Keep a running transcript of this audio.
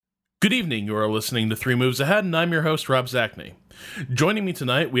Good evening, you are listening to Three Moves Ahead, and I'm your host, Rob Zachney. Joining me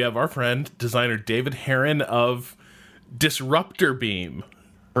tonight, we have our friend, designer David Heron of Disruptor Beam.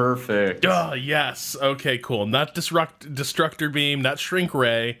 Perfect. Oh, yes. Okay, cool. Not Destructor Beam, not Shrink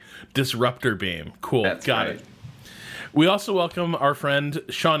Ray, Disruptor Beam. Cool. That's Got right. it. We also welcome our friend,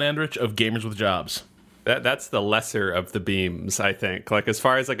 Sean Andrich of Gamers with Jobs. That's the lesser of the beams, I think. Like, as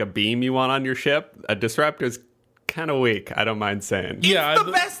far as like a beam you want on your ship, a disruptor's kind of weak, I don't mind saying. It's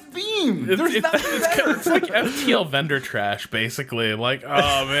the best beam. There's nothing better. It's like FTL vendor trash, basically. Like,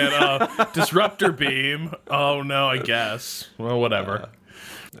 oh, man, Disruptor Beam. Oh, no, I guess. Well, whatever.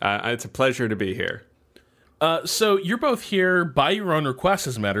 It's a pleasure to be here. So you're both here by your own request,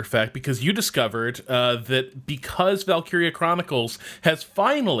 as a matter of fact, because you discovered that because Valkyria Chronicles has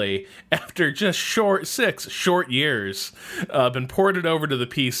finally, after just six short years, been ported over to the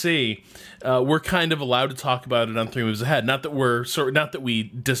PC, we're kind of allowed to talk about it on Three Moves Ahead. Not that we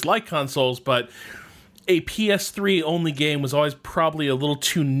dislike consoles, but a PS3 only game was always probably a little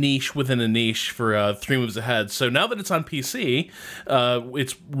too niche within a niche for Three Moves Ahead. So now that it's on PC,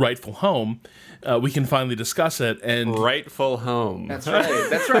 its rightful home, we can finally discuss it. And rightful home. That's right.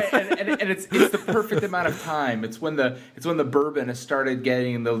 That's right. And it's the perfect amount of time. It's when the bourbon has started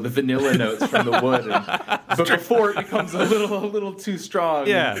getting the vanilla notes from the wood, but before it becomes a little too strong.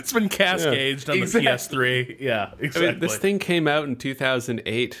 Yeah, it's been cascaged on the PS3. Yeah, exactly. I mean, this thing came out in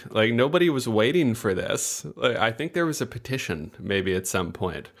 2008. Like, nobody was waiting for this. Like, I think there was a petition maybe at some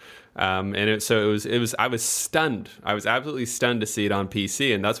point. It was. I was stunned. I was absolutely stunned to see it on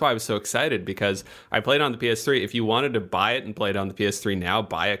PC, and that's why I was so excited, because I played on the PS3. If you wanted to buy it and play it on the PS3 now,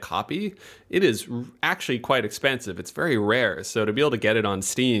 buy a copy. It is actually quite expensive. It's very rare, so to be able to get it on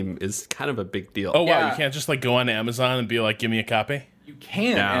Steam is kind of a big deal. Oh wow! Yeah. You can't just like go on Amazon and be like, "Give me a copy." You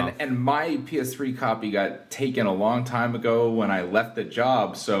can, no. and my PS3 copy got taken a long time ago when I left the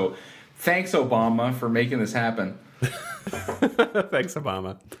job. So, thanks Obama for making this happen. Thanks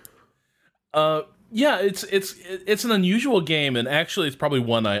Obama. Yeah, it's an unusual game, and actually it's probably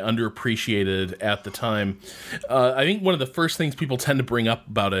one I underappreciated at the time. I think one of the first things people tend to bring up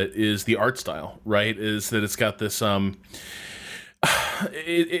about it is the art style, right? Is that it's got this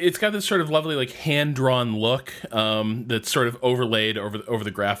it's got this sort of lovely like hand-drawn look that's sort of overlaid over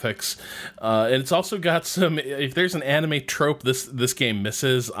the graphics, and it's also got some. If there's an anime trope this game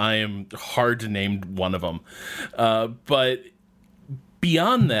misses, I am hard to name one of them, but.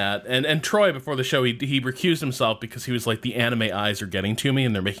 Beyond that, and Troy, before the show, he recused himself because he was like, the anime eyes are getting to me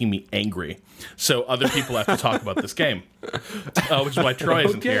and they're making me angry. So other people have to talk about this game, which is why Troy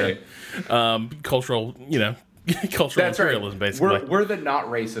isn't here. Cultural That's imperialism, right. basically. We're the not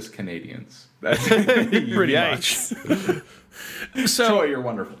racist Canadians. That's pretty much. So, Troy, you're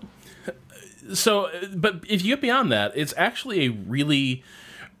wonderful. So, but if you get beyond that, it's actually a really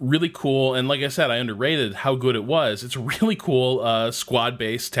cool, and like I said, I underrated how good it was. It's a really cool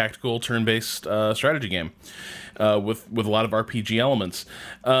squad-based, tactical, turn-based strategy game with a lot of RPG elements.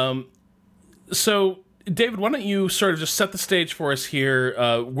 So, David, why don't you sort of just set the stage for us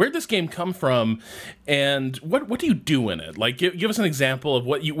here? Where'd this game come from, and what do you do in it? Like, give us an example of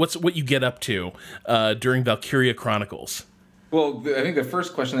what you get up to during Valkyria Chronicles. Well, I think the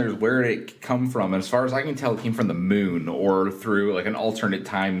first question there is, where did it come from? And as far as I can tell, it came from the moon or through like an alternate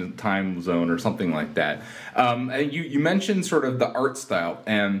time zone or something like that. And you mentioned sort of the art style.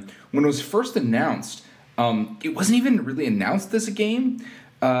 And when it was first announced, it wasn't even really announced as a game.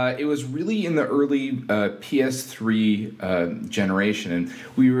 It was really in the early PS3 generation. And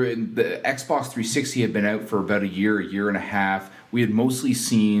the Xbox 360 had been out for about a year and a half. We had mostly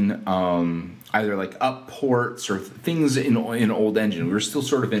seen either like up ports or things in old engine. We were still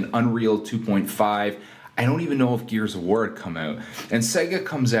sort of in Unreal 2.5. I don't even know if Gears of War had come out. And Sega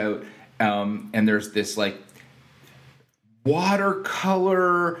comes out, and there's this like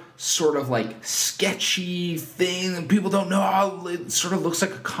watercolor sort of like sketchy thing, and people don't know how it sort of looks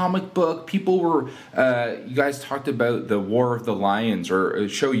like a comic book. People were, you guys talked about the War of the Lions, or a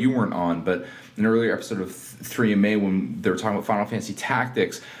show you weren't on, but an earlier episode of 3MA when they were talking about Final Fantasy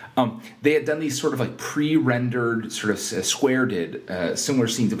Tactics. They had done these sort of like pre-rendered, sort of Square did similar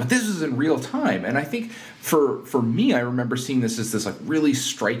scenes, but this was in real time. And I think for me, I remember seeing this as this like really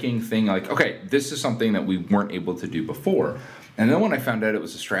striking thing. Like, okay, this is something that we weren't able to do before. And then when I found out it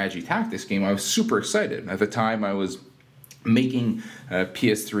was a strategy tactics game, I was super excited. At the time, I was making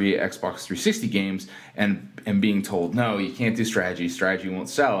PS3, Xbox 360 games, and being told, no, you can't do strategy won't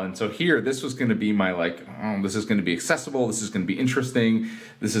sell. And so here, this was going to be my like, oh, this is going to be accessible, this is going to be interesting,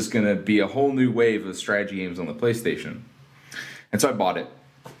 this is going to be a whole new wave of strategy games on the PlayStation. And so I bought it.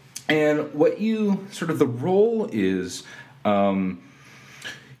 And what the role is,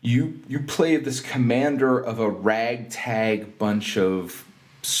 you play this commander of a ragtag bunch of,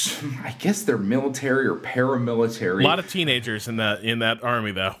 I guess they're military or paramilitary. A lot of teenagers in that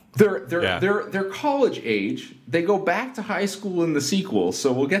army, though. They're college age. They go back to high school in the sequel,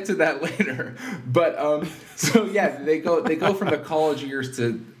 so we'll get to that later. But so yeah, they go from the college years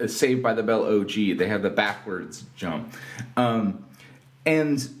to Saved by the Bell OG. They have the backwards jump.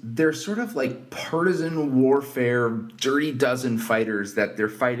 And they're sort of like partisan warfare, dirty dozen fighters that they're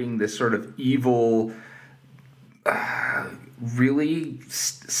fighting this sort of evil, really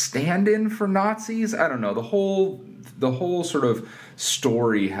stand-in for Nazis. I don't know. The whole sort of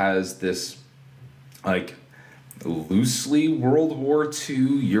story has this like loosely World War II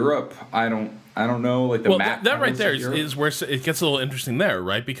Europe. I don't know. Like the map. That right there is where it gets a little interesting there,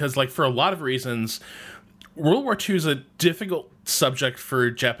 right? Because like for a lot of reasons, World War II is a difficult subject for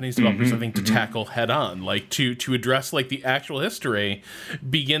Japanese developers, I think, to tackle head on. Like to address like the actual history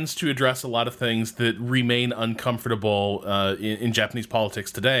begins to address a lot of things that remain uncomfortable in Japanese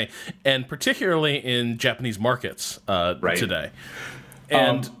politics today, and particularly in Japanese markets today.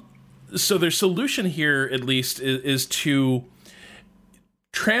 And so their solution here, at least, is to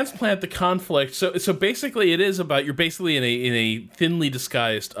transplant the conflict. So basically, it is about you're basically in a thinly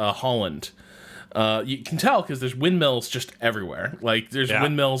disguised Holland. You can tell because there's windmills just everywhere. Like there's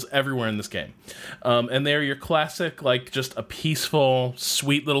windmills everywhere in this game, and they're your classic, like just a peaceful,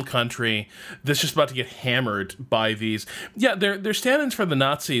 sweet little country that's just about to get hammered by these. Yeah, they're stand-ins for the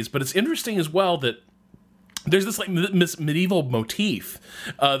Nazis, but it's interesting as well that there's this like medieval motif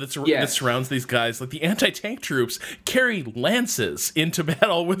that surrounds these guys. Like the anti-tank troops carry lances into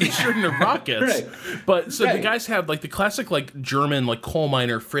battle with these certain rockets. But so the guys have like the classic like German like coal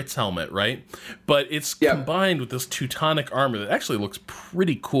miner Fritz helmet, right? But it's combined with this Teutonic armor that actually looks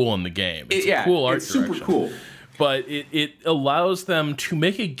pretty cool in the game. It's a cool art direction. Super cool. But it allows them to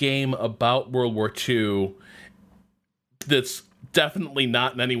make a game about World War II that's definitely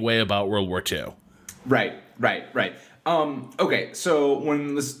not in any way about World War II. Right. Okay, so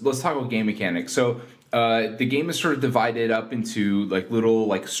let's talk about game mechanics. So the game is sort of divided up into like little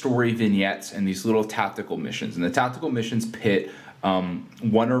like story vignettes and these little tactical missions. And the tactical missions pit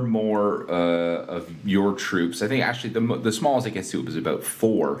one or more of your troops. I think actually the smallest it gets to was about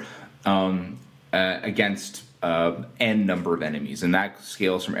 4 against n number of enemies, and that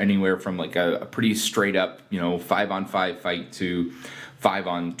scales from anywhere from like a pretty straight up 5-on-5 fight to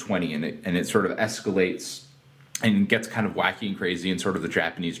 5-on-20, and it sort of escalates and gets kind of wacky and crazy in sort of the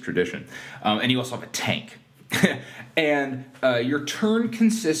Japanese tradition. And you also have a tank. And your turn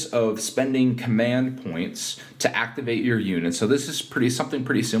consists of spending command points to activate your unit. So this is something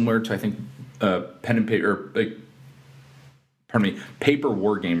pretty similar to, I think, pen and paper, paper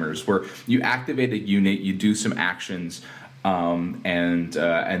war gamers, where you activate a unit, you do some actions, and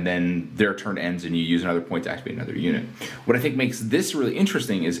then their turn ends and you use another point to activate another unit. What I think makes this really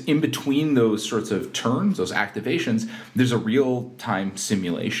interesting is in between those sorts of turns, those activations, there's a real-time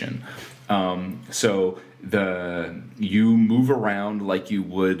simulation. So you move around like you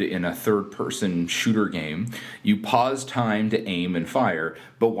would in a third-person shooter game. You pause time to aim and fire,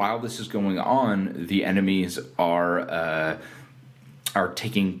 but while this is going on, the enemies are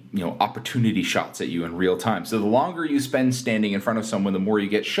taking opportunity shots at you in real time. So the longer you spend standing in front of someone, the more you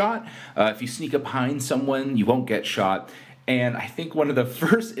get shot. If you sneak up behind someone, you won't get shot. And I think one of the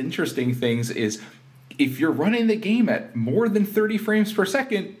first interesting things is if you're running the game at more than 30 frames per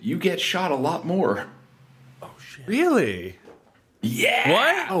second, you get shot a lot more. Oh shit! Really? Yeah.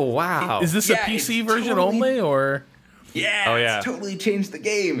 What? Oh wow! Is this a PC version only, or? Yeah. Oh yeah. It's totally changed the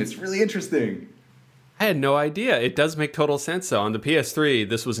game. It's really interesting. I had no idea. It does make total sense, though. On the PS3,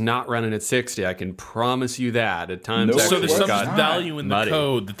 this was not running at 60. I can promise you that. At times, No, so there's some not. value in muddy. the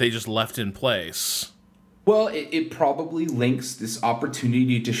code that they just left in place. Well, it probably links this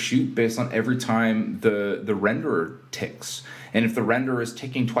opportunity to shoot based on every time the renderer ticks. And if the renderer is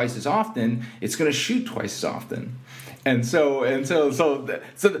ticking twice as often, it's going to shoot twice as often. And so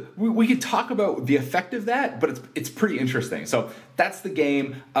we could talk about the effect of that, but it's pretty interesting. So that's the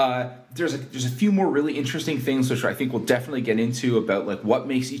game. There's a few more really interesting things which I think we'll definitely get into about like what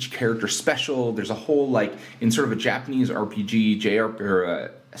makes each character special. There's a whole like in sort of a Japanese RPG,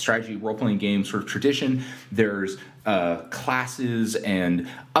 or strategy role-playing game sort of tradition. There's classes and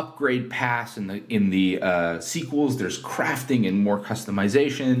upgrade paths in the sequels. There's crafting and more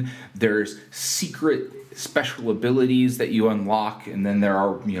customization. There's secret special abilities that you unlock, and then there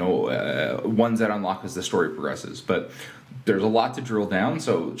are ones that unlock as the story progresses. But there's a lot to drill down.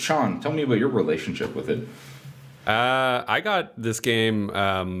 So Sean, tell me about your relationship with it. I got this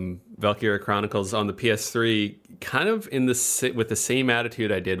game Valkyria Chronicles on the PS3 kind of with the same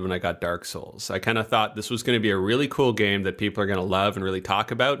attitude I did when I got Dark Souls. I kind of thought this was going to be a really cool game that people are going to love and really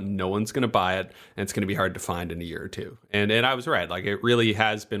talk about, and no one's going to buy it, and it's going to be hard to find in a year or two. And I was right. Like, it really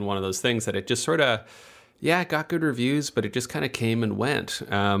has been one of those things that it just sort of, it got good reviews, but it just kind of came and went.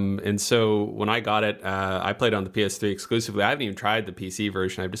 And so when I got it, I played on the PS3 exclusively. I haven't even tried the PC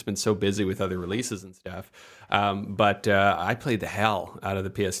version. I've just been so busy with other releases and stuff. But I played the hell out of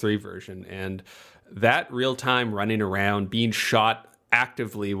the PS3 version. And that real-time running around, being shot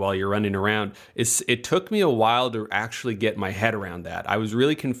actively while you're running around, it took me a while to actually get my head around that. I was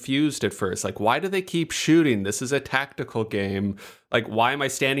really confused at first. Like, why do they keep shooting? This is a tactical game. Like, why am I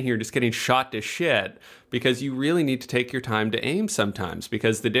standing here just getting shot to shit? Because you really need to take your time to aim sometimes,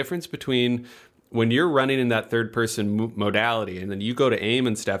 because the difference between when you're running in that third-person modality and then you go to aim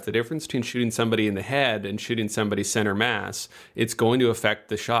and stuff, the difference between shooting somebody in the head and shooting somebody center mass, it's going to affect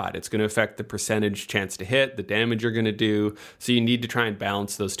the shot. It's going to affect the percentage chance to hit, the damage you're going to do. So you need to try and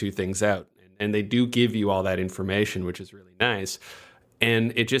balance those two things out. And they do give you all that information, which is really nice.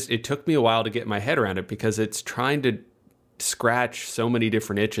 And it took me a while to get my head around it, because it's trying to scratch so many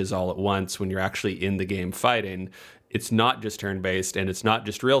different itches all at once when you're actually in the game fighting. It's not just turn-based and it's not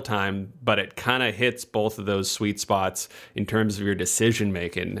just real-time, but it kind of hits both of those sweet spots in terms of your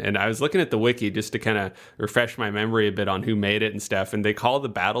decision-making. And I was looking at the wiki just to kind of refresh my memory a bit on who made it and stuff, and they call the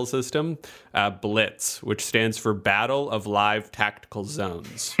battle system Blitz, which stands for Battle of Live Tactical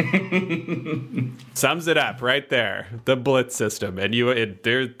Zones. Sums it up right there, the Blitz system. And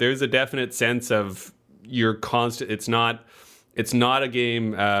there's a definite sense of you're constant. It's not a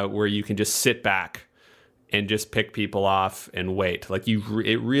game where you can just sit back and just pick people off and wait. Like,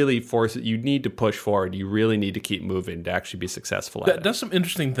 it really forces you need to push forward. You really need to keep moving to actually be successful at it. That does some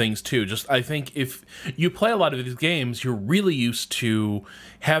interesting things too. Just, I think if you play a lot of these games, you're really used to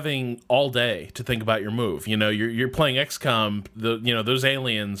having all day to think about your move. You know, you're playing XCOM. Those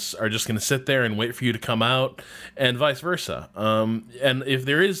aliens are just going to sit there and wait for you to come out, and vice versa. And if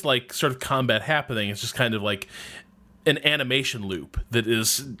there is like sort of combat happening, it's just kind of like an animation loop that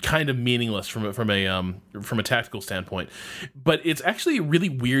is kind of meaningless from a tactical standpoint. But it's actually a really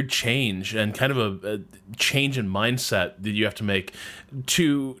weird change, and kind of a change in mindset that you have to make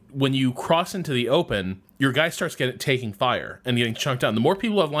to when you cross into the open. Your guy starts taking fire and getting chunked down. The more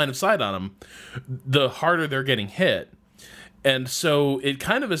people have line of sight on them, the harder they're getting hit. And so it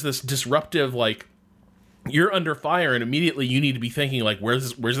kind of is this disruptive, like, you're under fire and immediately you need to be thinking, like,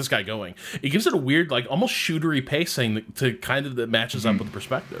 where's this guy going? It gives it a weird, like, almost shootery pacing to kind of that matches up with the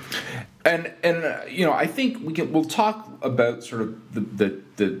perspective. And I think we'll talk about sort of the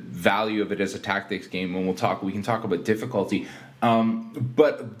value of it as a tactics game, and we can talk about difficulty.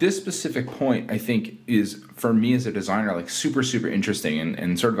 But this specific point, I think, is, for me as a designer, like, super, super interesting,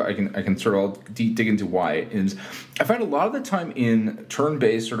 and sort of I can sort of dig into why it is. I find a lot of the time in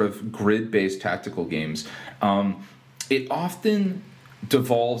turn-based, sort of grid-based tactical games, it often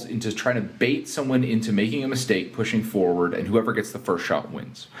devolves into trying to bait someone into making a mistake, pushing forward, and whoever gets the first shot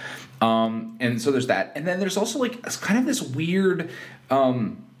wins. And so there's that. And then there's also, like, kind of this weird...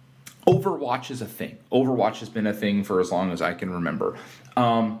 Overwatch is a thing. Overwatch has been a thing for as long as I can remember.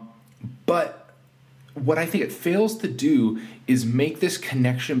 But what I think it fails to do is make this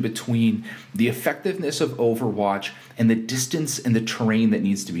connection between the effectiveness of Overwatch and the distance and the terrain that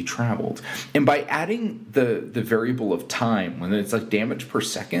needs to be traveled. And by adding the variable of time, when it's like damage per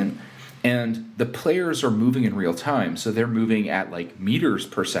second, and the players are moving in real time, so they're moving at like meters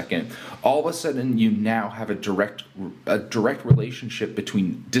per second, all of a sudden you now have a direct relationship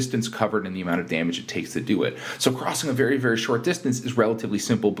between distance covered and the amount of damage it takes to do it. So crossing a very, very short distance is relatively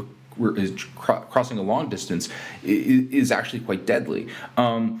simple, but crossing a long distance is actually quite deadly.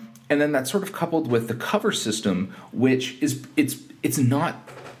 And then that's sort of coupled with the cover system, which is it's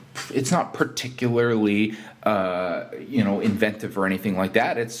not particularly inventive or anything like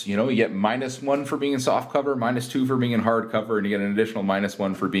that. It's, you get -1 for being in soft cover, -2 for being in hard cover, and you get an additional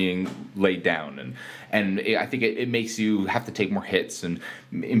 -1 for being laid down. And I think it makes you have to take more hits and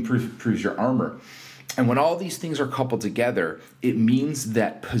improves your armor. And when all these things are coupled together, it means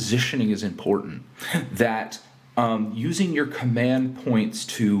that positioning is important. That using your command points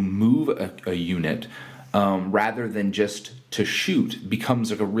to move a unit rather than just to shoot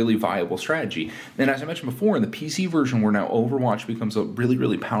becomes like a really viable strategy. And as I mentioned before, in the PC version where now Overwatch becomes a really,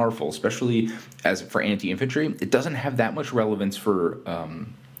 really powerful, especially as for anti-infantry, it doesn't have that much relevance for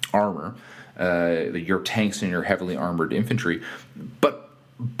armor, your tanks and your heavily armored infantry. But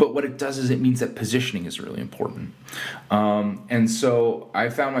But what it does is it means that positioning is really important. And so I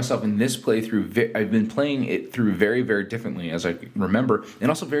found myself in this playthrough. I've been playing it through very, very differently, as I remember,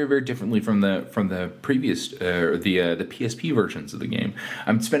 and also very, very differently from the previous the PSP versions of the game.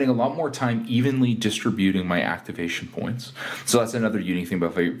 I'm spending a lot more time evenly distributing my activation points. So that's another unique thing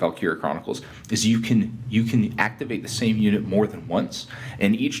about Valkyria Chronicles is you can activate the same unit more than once,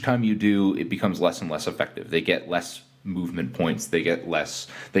 and each time you do, it becomes less and less effective. They get less movement points, they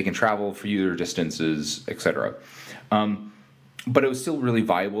can travel further distances, etc. But it was still really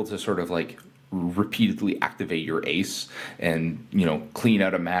viable to sort of like repeatedly activate your ace and, clean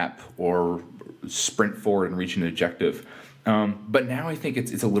out a map or sprint forward and reach an objective. But now I think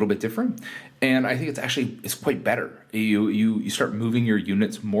it's a little bit different, and I think it's quite better. You start moving your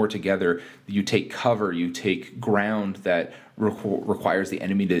units more together. You take cover, you take ground that requires the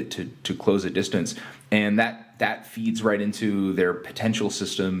enemy to close a distance, and that feeds right into their potential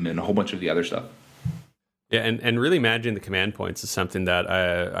system and a whole bunch of the other stuff. Yeah, and really managing the command points is something that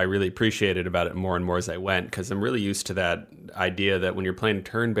I really appreciated about it more and more as I went, because I'm really used to that idea that when you're playing a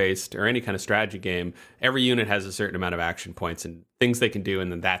turn-based or any kind of strategy game, every unit has a certain amount of action points and things they can do, and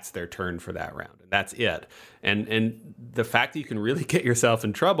then that's their turn for that round, and that's it. And the fact that you can really get yourself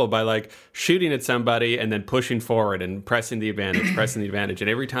in trouble by like shooting at somebody and then pushing forward and pressing the advantage, and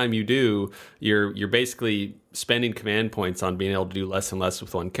every time you do, you're basically spending command points on being able to do less and less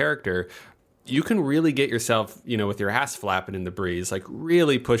with one character. You can really get yourself, with your ass flapping in the breeze, like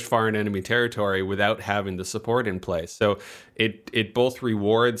really push far in enemy territory without having the support in place. So it both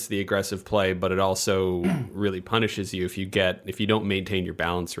rewards the aggressive play, but it also really punishes you if you don't maintain your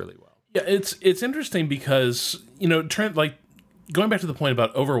balance really well. Yeah, it's interesting because, Trent, like going back to the point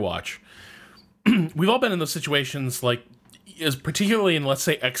about Overwatch, we've all been in those situations, like, is particularly in, let's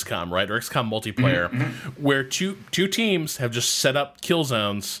say, XCOM, right, or XCOM multiplayer, where two teams have just set up kill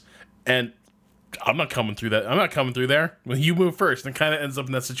zones, and I'm not coming through that. I'm not coming through there. Well, you move first, and it kind of ends up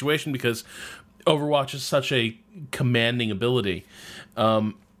in that situation because Overwatch is such a commanding ability.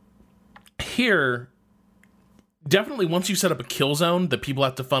 Here, definitely once you set up a kill zone that people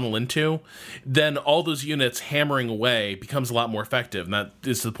have to funnel into, then all those units hammering away becomes a lot more effective. And that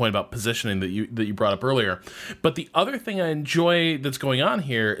is the point about positioning that you brought up earlier. But the other thing I enjoy that's going on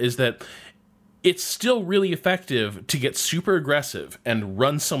here is that it's still really effective to get super aggressive and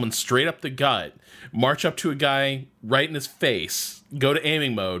run someone straight up the gut, march up to a guy right in his face, go to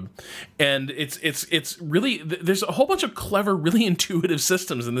aiming mode, and it's really, there's a whole bunch of clever, really intuitive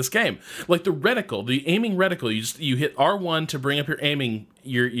systems in this game. Like the reticle, the aiming reticle, you hit R1 to bring up your aiming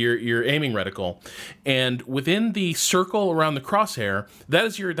aiming reticle, and within the circle around the crosshair,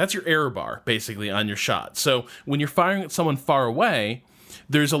 that's your error bar basically on your shot. So when you're firing at someone far away,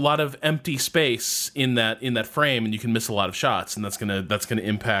 there's a lot of empty space in that frame, and you can miss a lot of shots, and that's gonna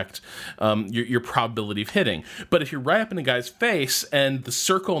impact your probability of hitting. But if you're right up in a guy's face, and the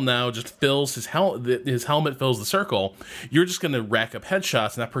circle now just fills his helmet fills the circle, you're just gonna rack up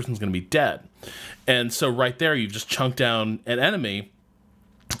headshots, and that person's gonna be dead. And so right there, you've just chunked down an enemy,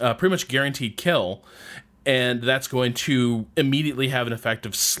 pretty much guaranteed kill. And that's going to immediately have an effect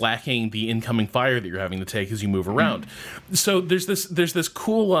of slacking the incoming fire that you're having to take as you move around. So there's this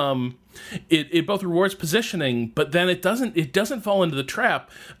cool. It both rewards positioning, but then it doesn't fall into the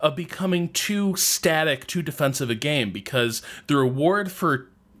trap of becoming too static, too defensive a game, because the reward for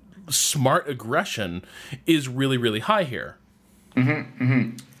smart aggression is really, really high here.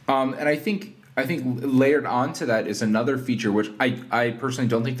 And I think layered onto that is another feature which I personally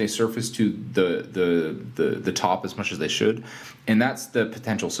don't think they surface to the top as much as they should, and that's the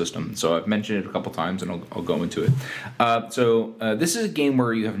potential system. So I've mentioned it a couple times, and I'll go into it. This is a game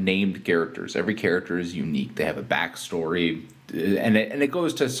where you have named characters. Every character is unique. They have a backstory, and it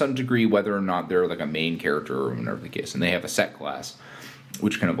goes to some degree whether or not they're like a main character or whatever the case, and they have a set class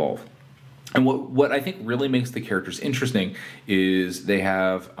which can evolve. And what I think really makes the characters interesting is they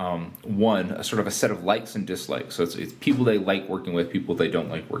have a sort of a set of likes and dislikes. So it's people they like working with, people they don't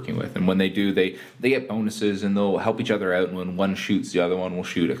like working with, and when they do, they get bonuses, and they'll help each other out. And when one shoots, the other one will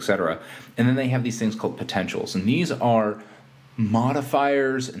shoot, etc. And then they have these things called potentials, and these are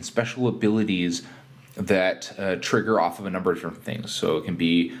modifiers and special abilities that trigger off of a number of different things. So it can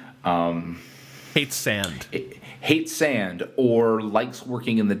be hates sand, or likes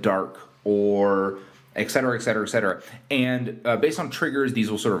working in the dark, or et cetera, et cetera, et cetera. And based on triggers, these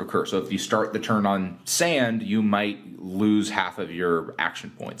will sort of occur. So if you start the turn on sand, you might lose half of your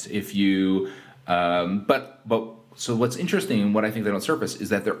action points. If you, so what's interesting, and what I think they don't surface, is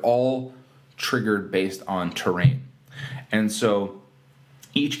that they're all triggered based on terrain. And so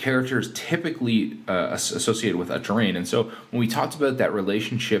each character is typically associated with a terrain. And so when we talked about that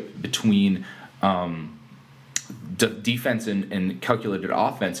relationship between defense and calculated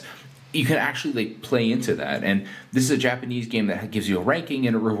offense, you can actually play into that. And this is a Japanese game that gives you a ranking,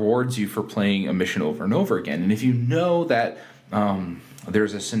 and it rewards you for playing a mission over and over again. And if you know that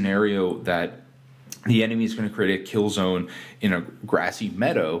there's a scenario that the enemy is going to create a kill zone in a grassy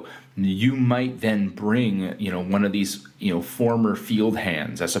meadow, you might then bring, one of these, former field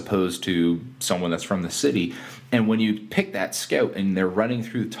hands as opposed to someone that's from the city. And when you pick that scout and they're running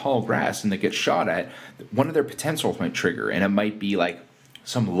through tall grass and they get shot at, one of their potentials might trigger, and it might be like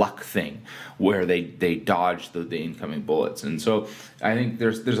some luck thing where they dodge the incoming bullets. And so I think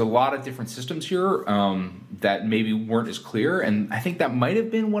there's a lot of different systems here that maybe weren't as clear, and I think that might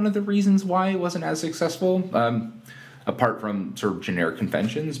have been one of the reasons why it wasn't as successful, apart from sort of generic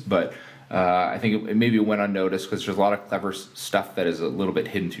conventions. But I think maybe it went unnoticed because there's a lot of clever stuff that is a little bit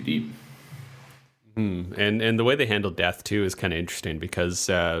hidden too deep. And the way they handle death too is kind of interesting because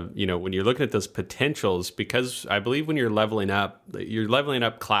when you're looking at those potentials, because I believe when you're leveling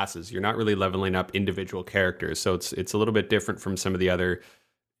up classes, you're not really leveling up individual characters. So it's a little bit different from some of the other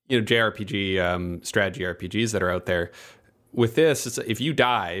JRPG strategy RPGs that are out there. With this, if you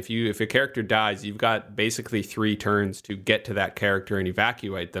die, if a character dies, you've got basically 3 turns to get to that character and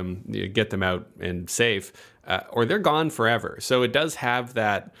evacuate them, get them out and safe, or they're gone forever. So it does have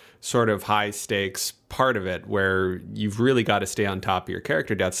that sort of high stakes part of it where you've really got to stay on top of your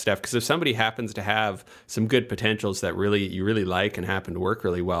character death stuff, because if somebody happens to have some good potentials that you really like and happen to work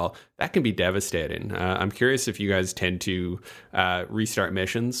really well, that can be devastating. I'm curious if you guys tend to restart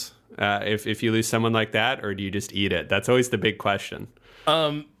missions if you lose someone like that, or do you just eat it? That's always the big question.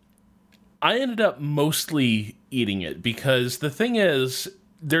 I ended up mostly eating it because the thing is,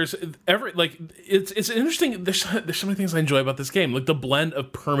 it's interesting. There's so many things I enjoy about this game, like the blend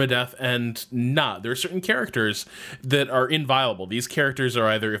of permadeath and not. There are certain characters that are inviolable. These characters are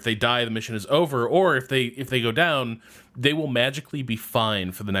either, if they die, the mission is over, or if they go down, they will magically be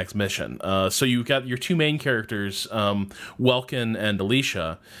fine for the next mission. So you've got your 2 main characters, Welkin and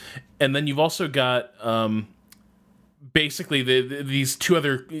Alicia, and then you've also got basically these 2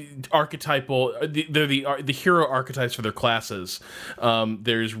 other archetypal, they're the hero archetypes for their classes.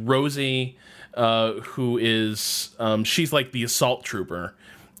 There's Rosie, who is she's like the assault trooper,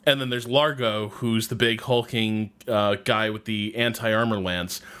 and then there's Largo, who's the big hulking guy with the anti-armor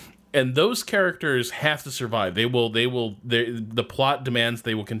lance. And those characters have to survive. The plot demands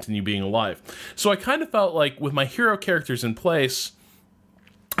they will continue being alive. So I kind of felt like with my hero characters in place,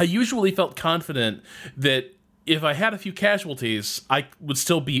 I usually felt confident that if I had a few casualties, I would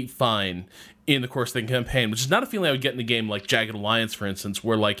still be fine in the course of the campaign, which is not a feeling I would get in a game like Jagged Alliance, for instance,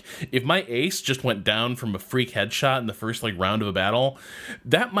 where like if my ace just went down from a freak headshot in the first round of a battle,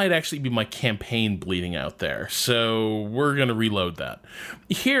 that might actually be my campaign bleeding out there. So we're gonna reload that.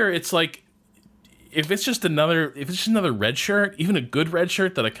 Here, it's like if it's just another red shirt, even a good red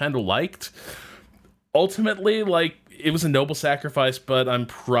shirt that I kind of liked, ultimately, it was a noble sacrifice, but I'm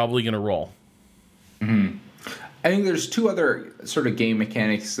probably gonna roll. Mm-hmm. I think there's 2 other sort of game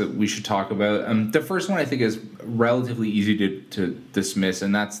mechanics that we should talk about. The first one I think is relatively easy to dismiss,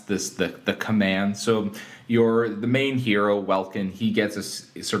 and that's the command. So the main hero, Welkin, he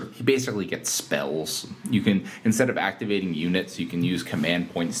basically gets spells. You can, instead of activating units, you can use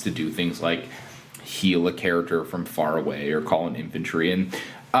command points to do things like heal a character from far away or call in infantry. And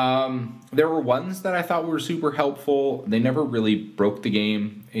there were ones that I thought were super helpful. They never really broke the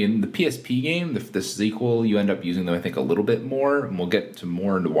game. In the PSP game, the sequel, you end up using them, I think, a little bit more, and we'll get to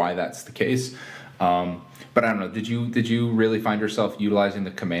more into why that's the case. But I don't know. Did you really find yourself utilizing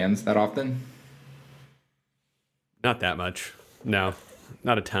the commands that often? Not that much. No,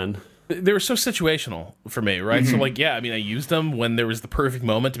 not a ton. They were so situational for me, right? Mm-hmm. So, I used them when there was the perfect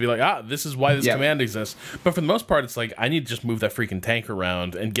moment to be like, this is why this command exists. But for the most part, it's like, I need to just move that freaking tank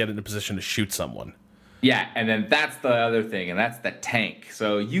around and get in a position to shoot someone. Yeah, and then that's the other thing, and that's the tank.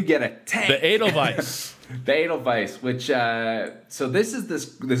 So you get a tank. The Edelweiss. The Edelweiss, which, so this is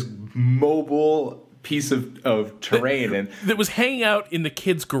this mobile piece of terrain, and that was hanging out in the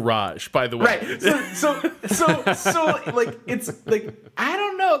kid's garage, by the way. Right. So it's like, I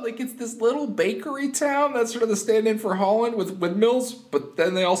don't know, it's this little bakery town that's sort of the stand-in for Holland with windmills, but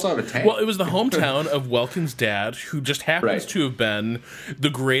then they also have a tank. Well, it was the hometown of Welkin's dad, who just happens to have been the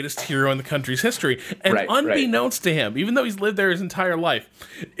greatest hero in the country's history. And unbeknownst to him, even though he's lived there his entire life,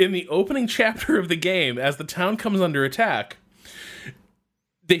 in the opening chapter of the game, as the town comes under attack,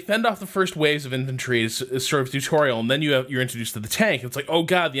 they fend off the first waves of infantry as sort of tutorial, and then you're introduced to the tank. It's like, oh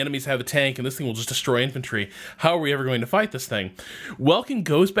god, the enemies have a tank, and this thing will just destroy infantry. How are we ever going to fight this thing? Welkin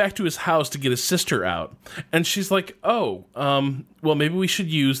goes back to his house to get his sister out, and she's like, oh, well, maybe we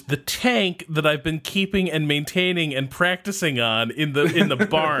should use the tank that I've been keeping and maintaining and practicing on in the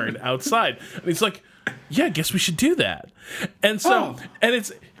barn outside. And he's like, yeah, I guess we should do that. And so, and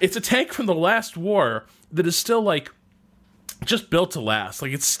it's a tank from the last war that is still like just built to last.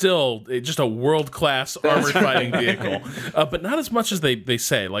 Like, it's still just a world-class armored fighting vehicle. But not as much as they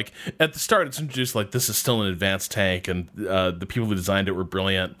say. Like, at the start, it's introduced like this is still an advanced tank, and the people who designed it were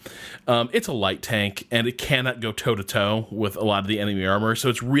brilliant. It's a light tank, and it cannot go toe-to-toe with a lot of the enemy armor, so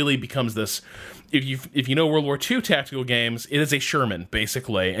it really becomes this... If you know World War II tactical games, it is a Sherman,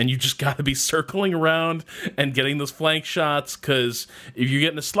 basically, and you just got to be circling around and getting those flank shots, because if you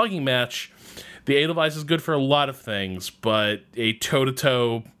get in a slugging match... The Edelweiss is good for a lot of things, but a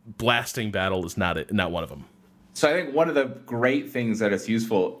toe-to-toe blasting battle is not one of them. So I think one of the great things that is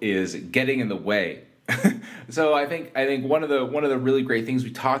useful is getting in the way. So I think one of the really great things,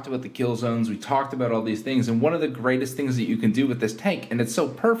 we talked about the kill zones, we talked about all these things, and one of the greatest things that you can do with this tank, and it's so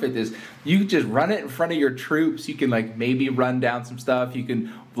perfect, is you can just run it in front of your troops. You can like maybe run down some stuff, you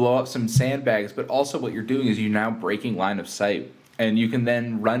can blow up some sandbags, but also what you're doing is you're now breaking line of sight. And you can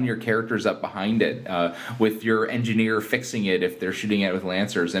then run your characters up behind it with your engineer fixing it if they're shooting at it with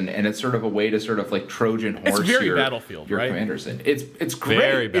lancers, and it's sort of a way to sort of like Trojan horse. It's very Battlefield, your right? commanders in. It's great.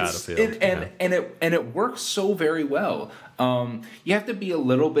 Very Battlefield, and it works so very well. You have to be a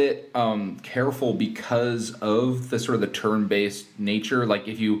little bit careful because of the sort of the turn-based nature. Like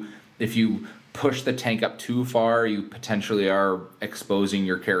if you push the tank up too far, you potentially are exposing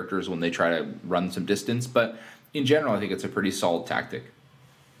your characters when they try to run some distance, but in general, I think it's a pretty solid tactic.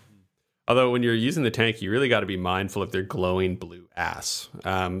 Although when you're using the tank, you really got to be mindful of their glowing blue ass.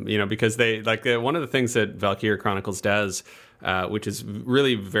 Because they one of the things that Valkyria Chronicles does, which is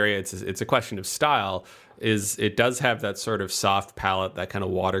really it's a question of style, is it does have that sort of soft palette, that kind of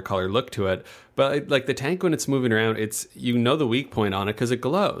watercolor look to it. But like the tank, when it's moving around, it's the weak point on it because it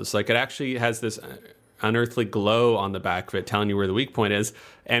glows. Like it actually has this unearthly glow on the back of it, telling you where the weak point is,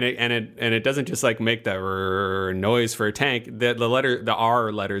 and it doesn't just like make that noise for a tank. The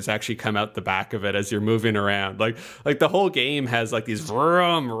R letters actually come out the back of it as you're moving around. Like the whole game has like these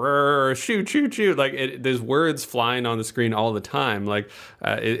vroom, shoot, shoot, shoot. Like there's words flying on the screen all the time. Like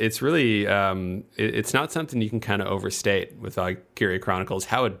it's really it's not something you can kind of overstate with Valkyria Chronicles.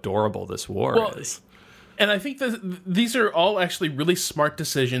 How adorable this war is. And I think that these are all actually really smart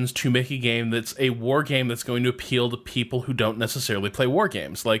decisions to make a game that's a war game that's going to appeal to people who don't necessarily play war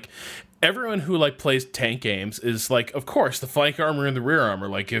games. Like, everyone who plays tank games is like, of course, the flank armor and the rear armor.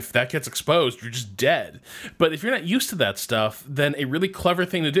 Like, if that gets exposed, you're just dead. But if you're not used to that stuff, then a really clever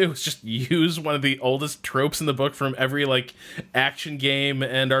thing to do is just use one of the oldest tropes in the book from every action game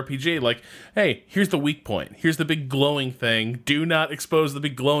and RPG. Like, hey, here's the weak point. Here's the big glowing thing. Do not expose the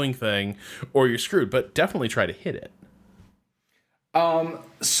big glowing thing, or you're screwed. But definitely try to hit it.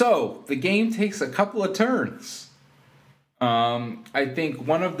 So the game takes a couple of turns. I think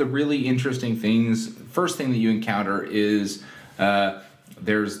one of the really interesting things, first thing that you encounter is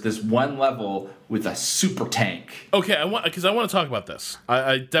there's this one level with a super tank. Okay, I want to talk about this.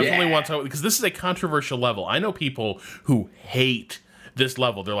 I definitely want to talk, because this is a controversial level. I know people who hate this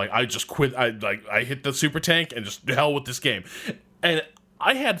level. They're like, I just quit. I hit the super tank and just hell with this game. And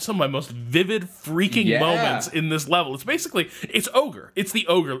I had some of my most vivid freaking moments in this level. It's basically it's ogre. It's the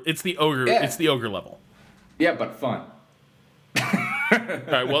ogre. Yeah. It's the ogre level. Yeah, but fun. All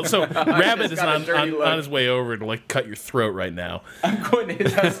right, well, so Rabbit is on his way over to cut your throat right now. I'm going to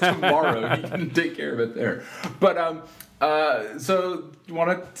his house tomorrow. He can take care of it there. But so you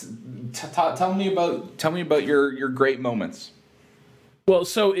want to tell me about your great moments? Well,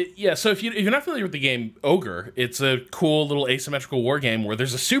 so if you're not familiar with the game Ogre, it's a cool little asymmetrical war game where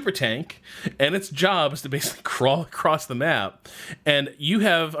there's a super tank, and its job is to basically crawl across the map, and you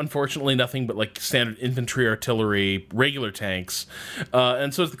have, unfortunately, nothing but standard infantry, artillery, regular tanks,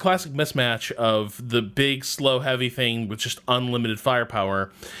 and so it's the classic mismatch of the big, slow, heavy thing with just unlimited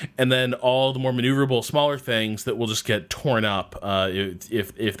firepower, and then all the more maneuverable, smaller things that will just get torn up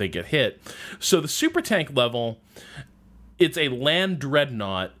if they get hit. So the super tank level, it's a land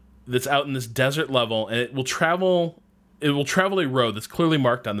dreadnought that's out in this desert level, and it will travel a road that's clearly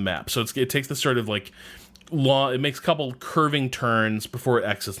marked on the map. So it takes this sort of it makes a couple curving turns before it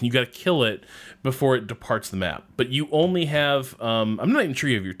exits, and you got to kill it before it departs the map. But you only have I'm not even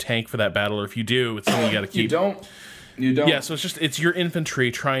sure you have your tank for that battle, or if you do, it's something you got to keep. You don't. Yeah, so it's your infantry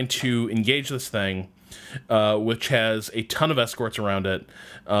trying to engage this thing. which has a ton of escorts around it,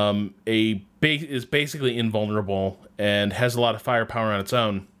 is basically invulnerable and has a lot of firepower on its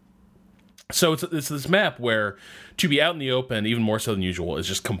own. So it's this map where to be out in the open, even more so than usual, is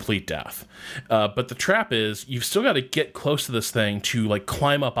just complete death. But the trap is you've still got to get close to this thing to like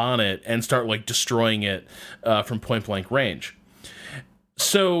climb up on it and start like destroying it from point blank range.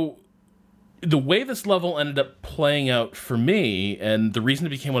 So the way this level ended up playing out for me, and the reason it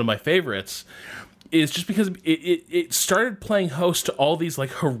became one of my favorites, is just because it started playing host to all these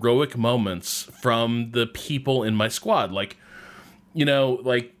like heroic moments from the people in my squad. Like, you know,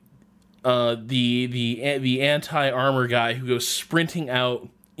 like the anti-armor guy who goes sprinting out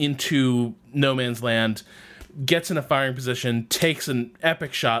into no man's land, gets in a firing position, takes an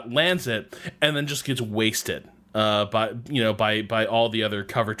epic shot, lands it, and then just gets wasted by all the other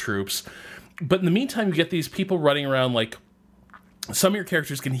cover troops. But in the meantime, you get these people running around like some of your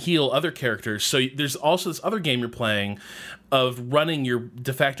characters can heal other characters. So there's also this other game you're playing of running your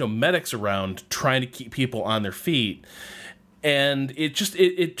de facto medics around trying to keep people on their feet. And it just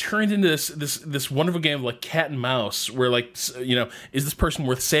it turned into this wonderful game of like cat and mouse, where like, you know, is this person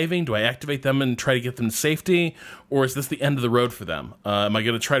worth saving? Do I activate them and try to get them to safety, or is this the end of the road for them? Am I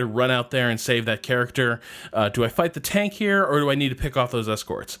going to try to run out there and save that character? Do I fight the tank here, or do I need to pick off those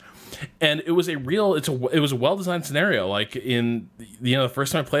escorts? And it was it was a well designed scenario. Like the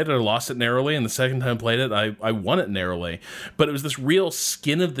first time I played it, I lost it narrowly, and the second time I played it, I won it narrowly. But it was this real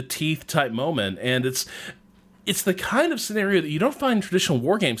skin of the teeth type moment, and it's the kind of scenario that you don't find in traditional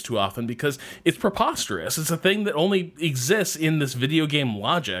war games too often because it's preposterous. It's a thing that only exists in this video game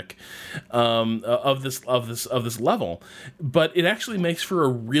logic of this level, but it actually makes for a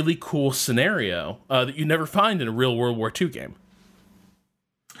really cool scenario that you never find in a real World War II game.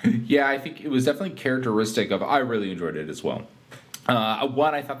 Yeah, I think it was definitely characteristic of. I really enjoyed it as well.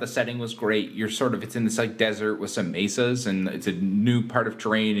 One, I thought the setting was great. It's in this like desert with some mesas, and it's a new part of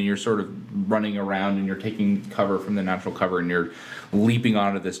terrain, and you're sort of running around and you're taking cover from the natural cover, and you're leaping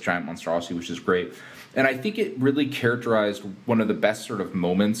onto this giant monstrosity, which is great. And I think it really characterized one of the best sort of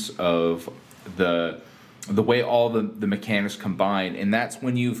moments of the way all the mechanics combine, and that's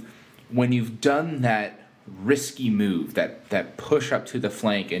when you've done that risky move, that push up to the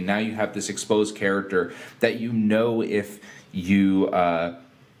flank, and now you have this exposed character that if you know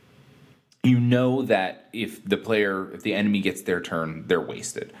that if the enemy gets their turn, they're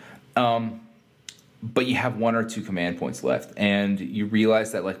wasted. But you have one or two command points left, and you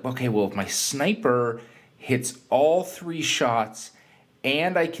realize that like, okay, well, if my sniper hits all 3 shots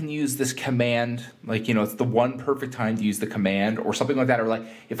and I can use this command, like, you know, it's the one perfect time to use the command or something like that, or like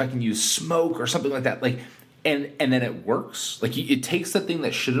if I can use smoke or something like that, like, and then it works. Like it takes the thing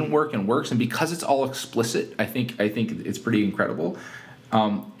that shouldn't work and works, and because it's all explicit, I think it's pretty incredible.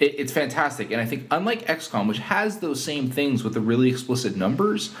 It's fantastic, and I think unlike XCOM, which has those same things with the really explicit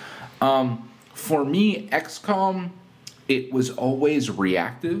numbers, for me, XCOM, it was always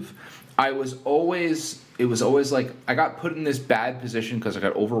reactive. It was always like I got put in this bad position because I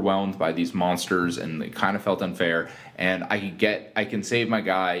got overwhelmed by these monsters, and it kind of felt unfair. And I can save my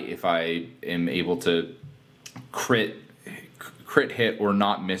guy if I am able to crit hit or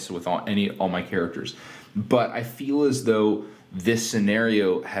not miss with all my characters. But I feel as though this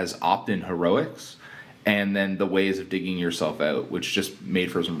scenario has opt-in heroics, and then the ways of digging yourself out, which just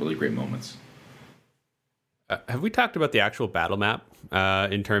made for some really great moments. Have we talked about the actual battle map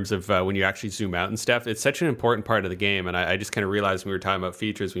in terms of when you actually zoom out and stuff? It's such an important part of the game, and I just kind of realized when we were talking about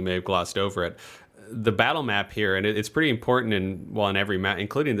features, we may have glossed over it. The battle map here, and it's pretty important in every map,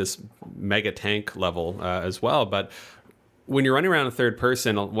 including this mega tank level as well. But when you're running around in third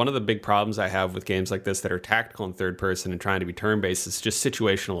person, one of the big problems I have with games like this that are tactical in third person and trying to be turn-based is just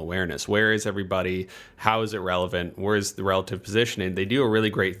situational awareness. Where is everybody? How is it relevant? Where is the relative positioning? They do a really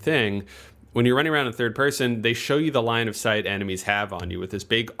great thing. When you're running around in third person, they show you the line of sight enemies have on you with this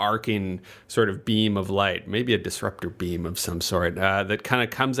big arcing sort of beam of light, maybe a disruptor beam of some sort that kind of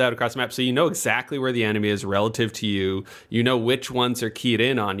comes out across the map. So you know exactly where the enemy is relative to you. You know which ones are keyed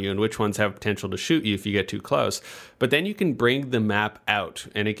in on you and which ones have potential to shoot you if you get too close. But then you can bring the map out,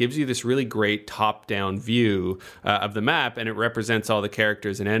 and it gives you this really great top-down view of the map, and it represents all the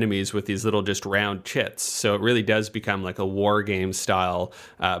characters and enemies with these little just round chits. So it really does become like a war game style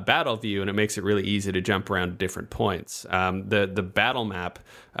battle view, and it makes it really easy to jump around to different points. The battle map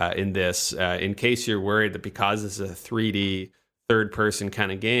in this, in case you're worried that because this is a 3D third-person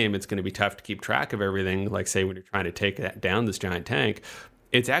kind of game, it's going to be tough to keep track of everything, like say when you're trying to take down this giant tank,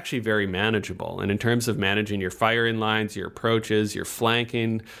 it's actually very manageable. And in terms of managing your firing lines, your approaches, your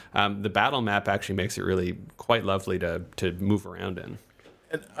flanking, the battle map actually makes it really quite lovely to move around in.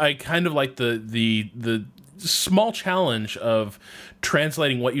 I kind of like the small challenge of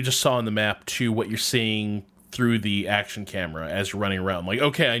translating what you just saw on the map to what you're seeing through the action camera as you're running around. Like,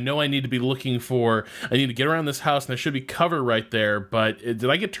 okay, I know I need to get around this house and there should be cover right there, but did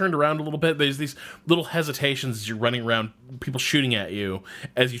I get turned around a little bit? There's these little hesitations as you're running around, people shooting at you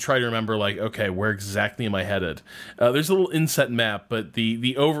as you try to remember, like, okay, where exactly am I headed? There's a little inset map, but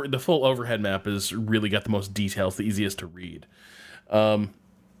the full overhead map is really got the most details, the easiest to read.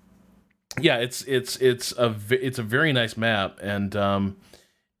 Yeah, it's a very nice map, and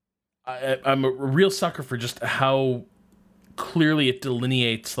I'm a real sucker for just how clearly it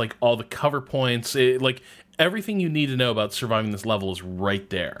delineates like all the cover points. Like everything you need to know about surviving this level is right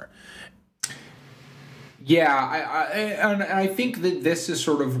there. Yeah, I think that this is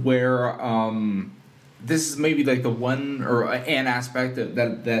sort of where this is maybe like the one or an aspect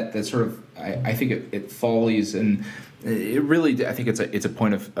that sort of I think it follies, and it really, I think it's a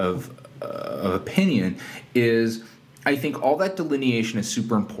point of opinion, is I think all that delineation is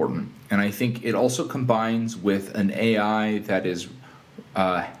super important, and I think it also combines with an AI that is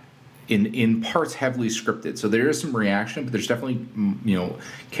in parts heavily scripted. So there is some reaction, but there's definitely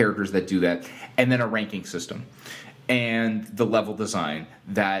characters that do that, and then a ranking system and the level design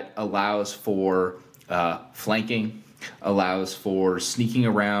that allows for flanking, allows for sneaking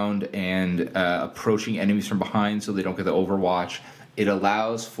around and approaching enemies from behind so they don't get the overwatch. It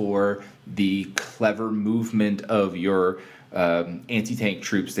allows for the clever movement of your anti-tank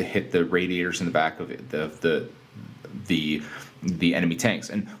troops to hit the radiators in the back of it, the enemy tanks.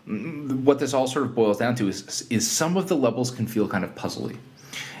 And what this all sort of boils down to is some of the levels can feel kind of puzzly.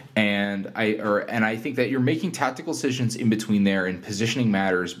 And I think that you're making tactical decisions in between there, and positioning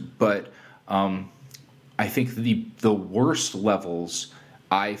matters. But I think the worst levels,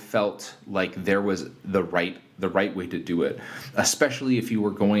 I felt like there was the right way to do it, especially if you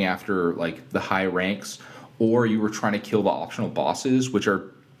were going after like the high ranks, or you were trying to kill the optional bosses, which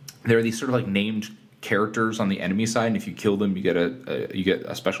they're these sort of like named characters on the enemy side, and if you kill them, you get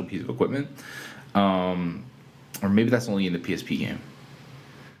a special piece of equipment. Or maybe that's only in the PSP game.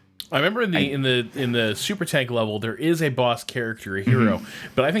 I remember in the Super Tank level, there is a boss character, a hero,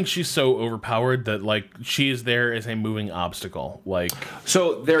 but I think she's so overpowered that like she is there as a moving obstacle. Like,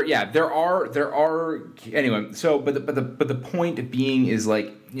 so there are anyway. So but the point being is,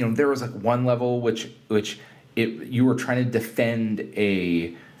 like, there was like one level which you were trying to defend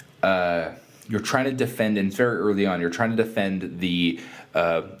you're trying to defend, and very early on, you're trying to defend the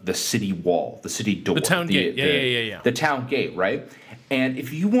city wall, the city door, the town gate, the town gate, right? And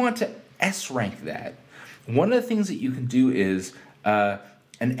if you want to S-rank that, one of the things that you can do is an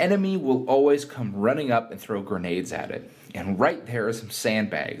enemy will always come running up and throw grenades at it. And right there are some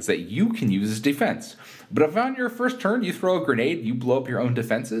sandbags that you can use as defense. But if on your first turn you throw a grenade, you blow up your own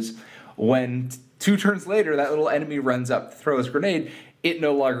defenses, when 2 turns later that little enemy runs up, throws a grenade, it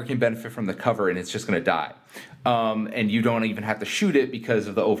no longer can benefit from the cover, and it's just going to die. And you don't even have to shoot it because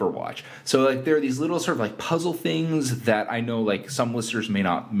of the Overwatch. So like there are these little sort of like puzzle things that I know like some listeners may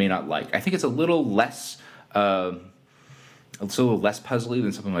not like. I think it's a little less puzzly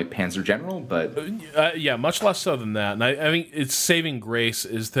than something like Panzer General, but yeah, much less so than that. And I think its saving grace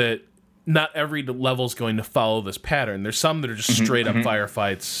is that not every level is going to follow this pattern. There's some that are just straight up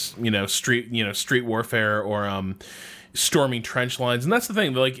firefights, street warfare, or storming trench lines. And that's the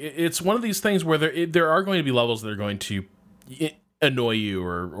thing, like, it's one of these things where there are going to be levels that are going to annoy you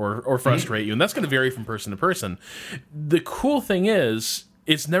or frustrate you, and that's going to vary from person to person. The cool thing is,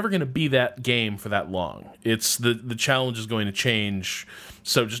 it's never going to be that game for that long. It's the challenge is going to change,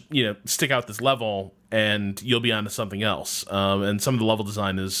 so just stick out this level and you'll be onto something else. And some of the level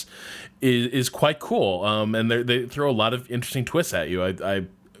design is quite cool, and they throw a lot of interesting twists at you.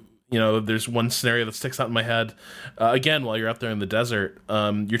 There's one scenario that sticks out in my head. Again, while you're out there in the desert,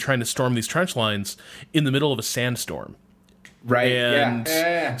 you're trying to storm these trench lines in the middle of a sandstorm. Right.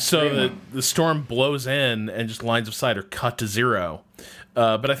 And so the storm blows in and just lines of sight are cut to zero.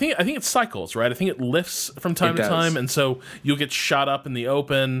 But I think it cycles, right? I think it lifts from time to time, and so you'll get shot up in the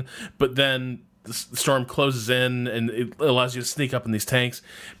open, but then the storm closes in and it allows you to sneak up in these tanks.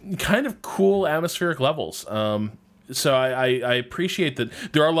 Kind of cool atmospheric levels. So I appreciate that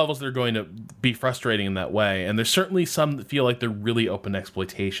there are levels that are going to be frustrating in that way, and there's certainly some that feel like they're really open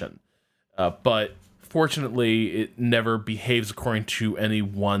exploitation. But fortunately, it never behaves according to any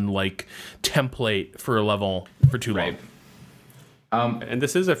one like template for a level for too long. And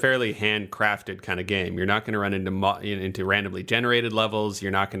this is a fairly handcrafted kind of game. You're not going to run into randomly generated levels.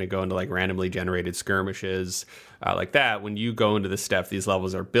 You're not going to go into like randomly generated skirmishes like that. When you go into this stuff, these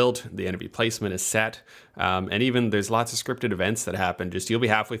levels are built. The enemy placement is set. And even there's lots of scripted events that happen. Just you'll be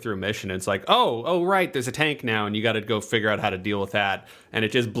halfway through a mission and it's like, oh, right, there's a tank now. And you got to go figure out how to deal with that. And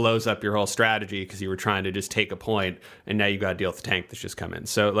it just blows up your whole strategy because you were trying to just take a point. And now you got to deal with the tank that's just come in.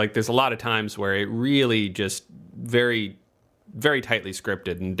 So like there's a lot of times where it really just very tightly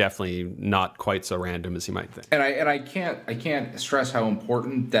scripted and definitely not quite so random as you might think. And I can't stress how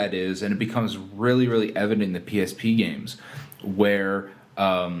important that is, and it becomes really, really evident in the PSP games where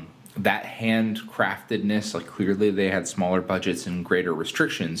that handcraftedness, like clearly they had smaller budgets and greater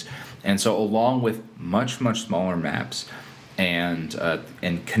restrictions, and so along with much smaller maps and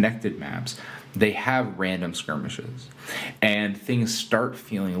connected maps, they have random skirmishes, and things start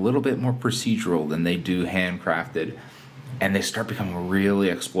feeling a little bit more procedural than they do handcrafted. And they start becoming really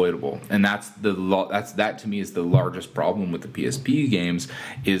exploitable, and that to me is the largest problem with the PSP games,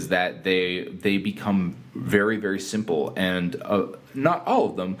 is that they become very, very simple, and not all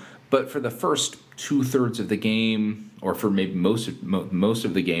of them, but for the first 2/3 of the game, or for maybe most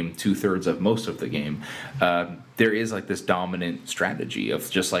of the game, 2/3 of most of the game, there is like this dominant strategy of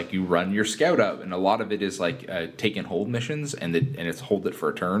just like you run your scout up, and a lot of it is like take and hold missions, and it's hold it for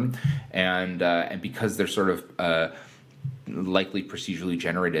a turn, and because they're sort of likely procedurally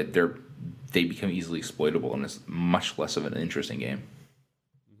generated, they become easily exploitable, and it's much less of an interesting game.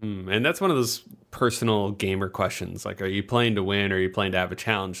 And that's one of those personal gamer questions. Like, are you playing to win, or are you playing to have a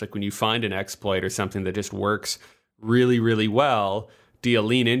challenge? Like when you find an exploit or something that just works really, really well, do you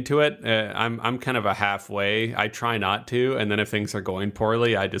lean into it? I'm kind of a halfway. I try not to, and then if things are going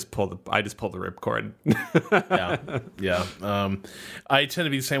poorly, I just pull the ripcord. Yeah. I tend to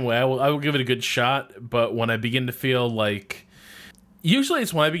be the same way. I will give it a good shot, but when I begin to feel like, usually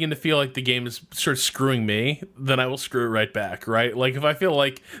it's when I begin to feel like the game is sort of screwing me, then I will screw it right back, right? Like if I feel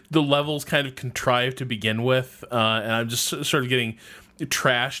like the level's kind of contrived to begin with, and I'm just sort of getting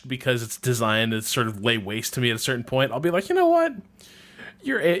trashed because it's designed to sort of lay waste to me at a certain point, I'll be like, you know what?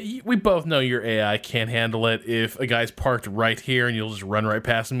 We both know your AI can't handle it if a guy's parked right here and you'll just run right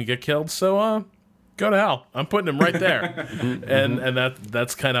past him and get killed. So go to hell. I'm putting him right there. and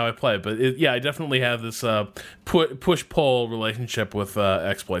that's kind of how I play. But I definitely have this push-pull relationship with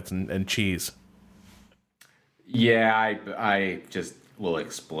exploits and cheese. Yeah, I just will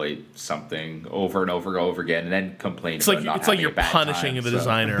exploit something over and over again, and then complain. It's like you're punishing the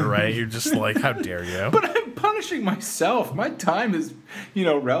designer, right? You're just like, how dare you? But I'm punishing myself. My time is,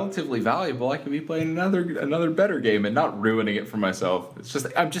 relatively valuable. I could be playing another better game and not ruining it for myself. It's just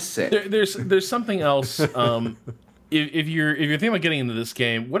I'm just sick. There's something else. If you're thinking about getting into this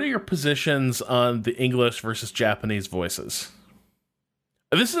game, what are your positions on the English versus Japanese voices?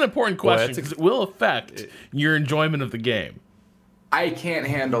 This is an important question because it will affect your enjoyment of the game. I can't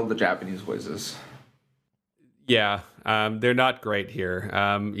handle the Japanese voices. Yeah, they're not great here.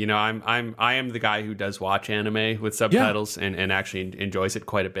 I am the guy who does watch anime with subtitles and actually enjoys it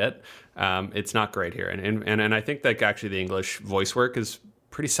quite a bit. It's not great here, and I think that actually the English voice work is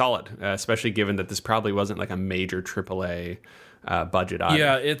pretty solid, especially given that this probably wasn't like a major AAA budget item.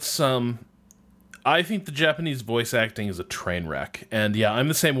 Yeah, it's I think the Japanese voice acting is a train wreck, and I'm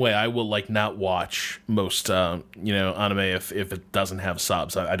the same way. I will not watch most anime if it doesn't have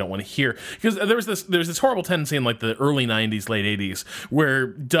subs. I don't want to hear, because there's this horrible tendency in like the early 90s, late 80s where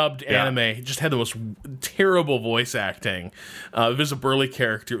dubbed anime just had the most terrible voice acting. If there's a burly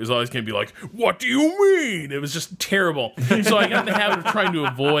character, it was always going to be like, "What do you mean?" It was just terrible. So I got in the habit of trying to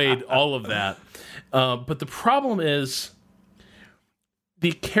avoid all of that. But the problem is,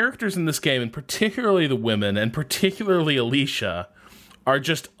 the characters in this game, and particularly the women, and particularly Alicia, are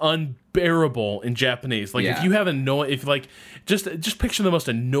just unbearable in Japanese. If you have just picture the most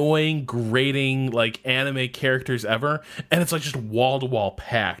annoying, grating, anime characters ever, and it's just wall to wall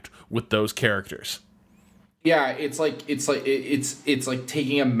packed with those characters. Yeah, it's like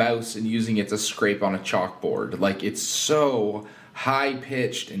taking a mouse and using it to scrape on a chalkboard. It's so high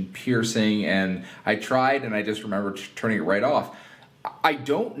pitched and piercing, and I tried, and I just remember turning it right off. I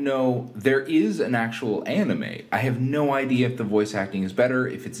don't know. There is an actual anime. I have no idea if the voice acting is better,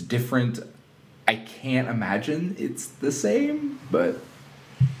 if it's different. I can't imagine it's the same, but...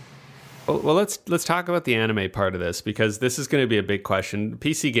 Well, let's talk about the anime part of this, because this is going to be a big question.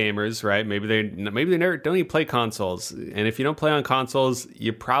 PC gamers, right? Maybe they never don't even play consoles, and if you don't play on consoles,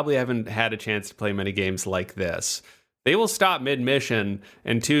 you probably haven't had a chance to play many games like this. They will stop mid-mission,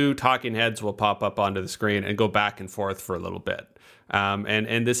 and 2 talking heads will pop up onto the screen and go back and forth for a little bit.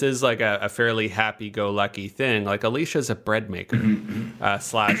 And this is like a fairly happy-go-lucky thing. Like Alicia's a bread maker /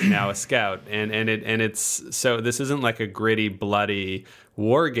 now a scout, and it's so this isn't like a gritty, bloody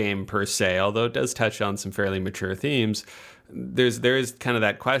war game per se, although it does touch on some fairly mature themes. There is kind of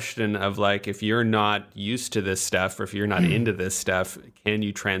that question of like, if you're not used to this stuff, or if you're not into this stuff, can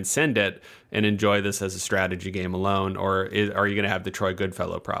you transcend it and enjoy this as a strategy game alone, or are you going to have the Troy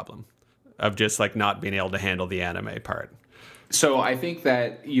Goodfellow problem of just like not being able to handle the anime part? So I think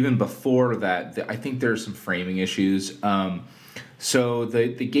that even before that, I think there's some framing issues. So the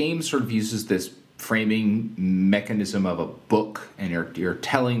game sort of uses this framing mechanism of a book, and you're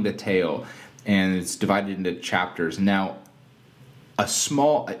telling the tale, and it's divided into chapters. Now,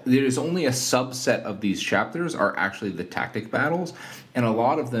 there's only a subset of these chapters are actually the tactic battles, and a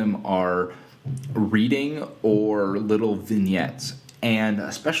lot of them are reading or little vignettes. And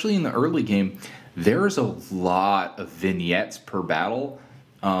especially in the early game, there's a lot of vignettes per battle,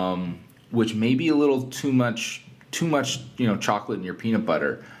 which may be a little too much, chocolate in your peanut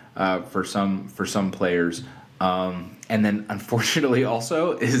butter for some players. And then, unfortunately,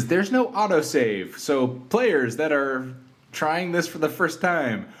 also is there's no autosave. So players that are trying this for the first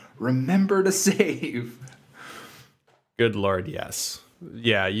time, remember to save. Good Lord, yes.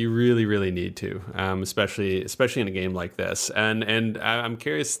 Yeah, you really, really need to, especially in a game like this. And I'm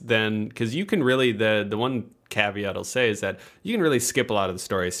curious then, because you can really, the one caveat I'll say is that you can really skip a lot of the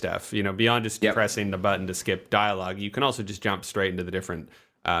story stuff, beyond just pressing the button to skip dialogue. You can also just jump straight into the different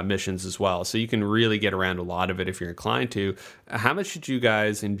missions as well. So you can really get around a lot of it if you're inclined to. How much did you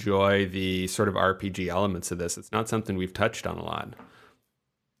guys enjoy the sort of RPG elements of this? It's not something we've touched on a lot.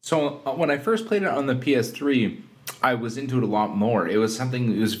 So when I first played it on the PS3, I was into it a lot more. It was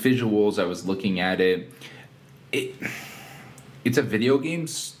visuals. I was looking at it. It's a video game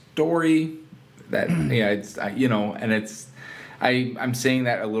story that, I'm saying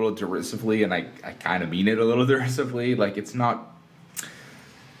that a little derisively, and I kind of mean it a little derisively. Like, it's not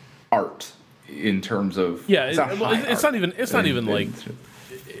art in terms of it's not even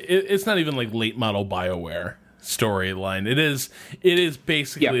like late model BioWare storyline. It is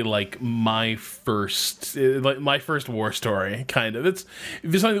basically like my first war story, kind of. It's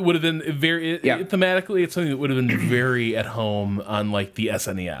something that would have been very thematically. It's something that would have been very at home on like the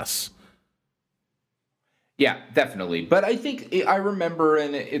SNES. Yeah, definitely. But I think I remember,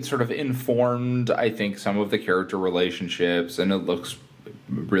 and it sort of informed, I think, some of the character relationships, and it looks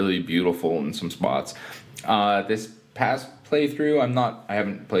really beautiful in some spots. This past playthrough, I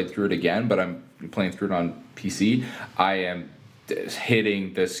haven't played through it again, but I'm playing through it on PC. I am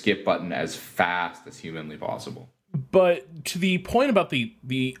hitting the skip button as fast as humanly possible. But to the point about the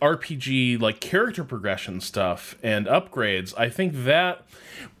RPG, like character progression stuff and upgrades, I think that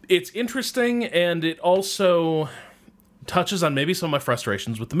it's interesting, and it also touches on maybe some of my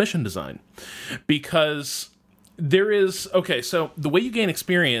frustrations with the mission design. Because there is, so the way you gain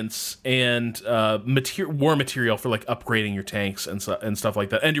experience and war material for like upgrading your tanks and stuff like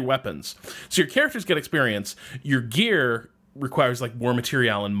that, and your weapons. So your characters get experience, your gear requires like war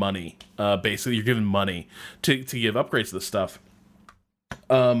material and money. Basically, you're given money to give upgrades to this stuff.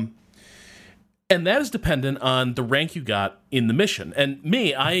 And that is dependent on the rank you got in the mission. And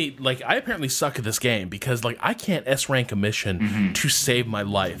me, I apparently suck at this game because like I can't S rank a mission to save my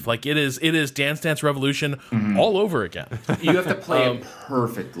life. Like it is Dance Dance Revolution all over again. You have to play it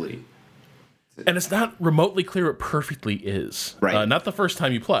perfectly. And it's not remotely clear what perfectly is. Right. Not the first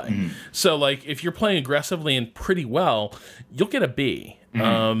time you play. So like if you're playing aggressively and pretty well, you'll get a B.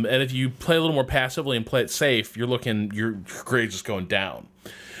 And if you play a little more passively and play it safe, your grade just going down.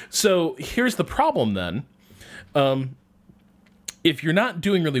 So here's the problem then. If you're not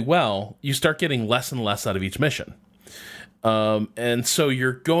doing really well, you start getting less and less out of each mission. And so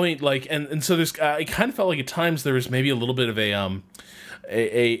you're going like, and so there's, I kind of felt like at times there was maybe a little bit of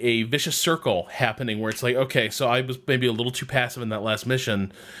a vicious circle happening where it's like, okay, so I was maybe a little too passive in that last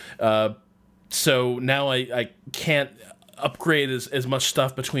mission. So now I can't upgrade as much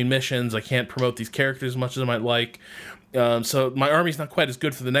stuff between missions. I can't promote these characters as much as I might like. So my army's not quite as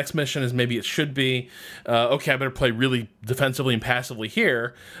good for the next mission as maybe it should be. Okay, I better play really defensively and passively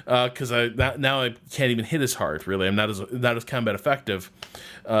here because now I can't even hit as hard. Really, I'm not as combat effective.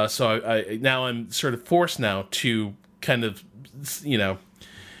 So I'm sort of forced now to kind of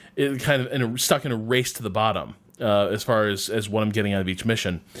stuck in a race to the bottom. As far as what I'm getting out of each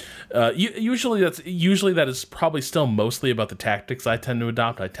mission, usually that is probably still mostly about the tactics I tend to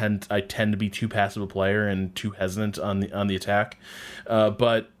adopt. I tend to be too passive a player and too hesitant on the attack,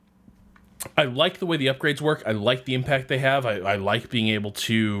 but I like the way the upgrades work. I like the impact they have. I like being able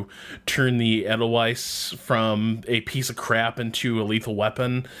to turn the Edelweiss from a piece of crap into a lethal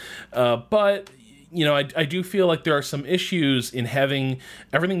weapon. But, I do feel like there are some issues in having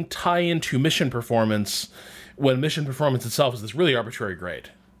everything tie into mission performance when mission performance itself is this really arbitrary grade.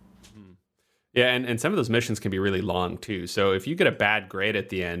 Yeah, and some of those missions can be really long, too. So if you get a bad grade at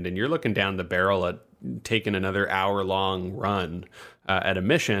the end and you're looking down the barrel at taking another hour-long run at a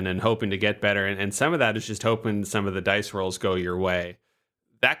mission and hoping to get better, and some of that is just hoping some of the dice rolls go your way,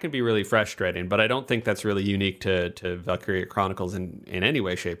 that can be really frustrating. But I don't think that's really unique to Valkyria Chronicles in any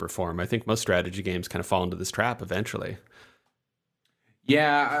way, shape, or form. I think most strategy games kind of fall into this trap eventually.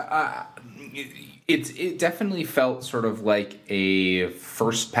 Yeah, it definitely felt sort of like a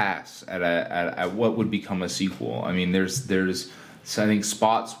first pass at what would become a sequel. I mean, there's I think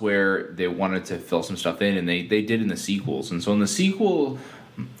spots where they wanted to fill some stuff in, and they did in the sequels. And so in the sequel,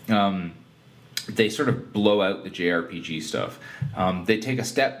 they sort of blow out the JRPG stuff. They take a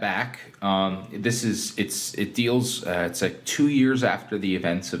step back. It deals. It's like 2 years after the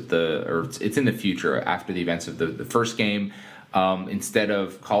events of it's in the future after the events of the first game. Instead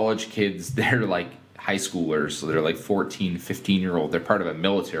of college kids, they're like high schoolers, so they're like 14, 15-year-old. They're part of a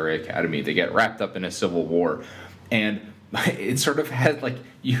military academy. They get wrapped up in a civil war. And it sort of had like,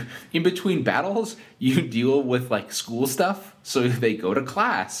 you in between battles, you deal with like school stuff. So they go to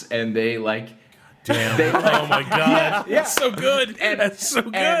class and they like... Damn. Oh my god. Yeah. That's so good. That's so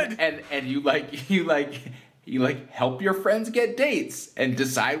good. And you help your friends get dates and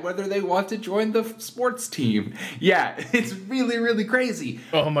decide whether they want to join the sports team. Yeah, it's really, really crazy.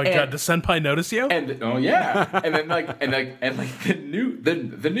 Oh my god, does Senpai notice you? And oh yeah. And then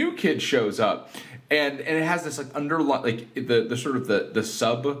the new kid shows up. And it has this like underlying, like the sort of the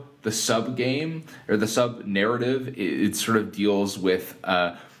sub game or the sub narrative. It sort of deals with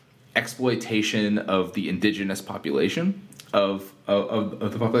exploitation of the indigenous population of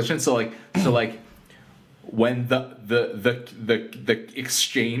the population. So like when the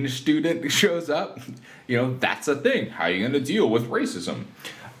exchange student shows up, that's a thing. How are you going to deal with racism?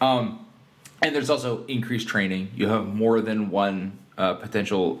 And there's also increased training. You have more than one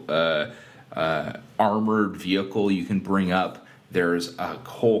potential armored vehicle you can bring up. There's a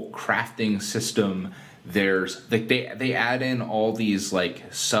whole crafting system. There's like they add in all these like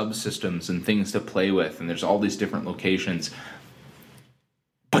subsystems and things to play with, and there's all these different locations.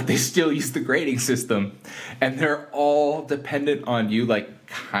 But they still use the grading system, and they're all dependent on you like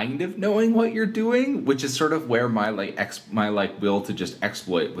kind of knowing what you're doing, which is sort of where my will to just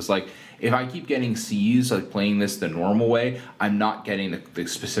exploit was like, if I keep getting C's, like playing this the normal way, I'm not getting the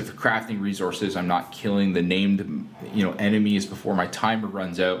specific crafting resources. I'm not killing the named enemies before my timer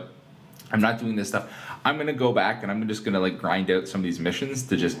runs out. I'm not doing this stuff. I'm gonna go back and I'm just gonna like grind out some of these missions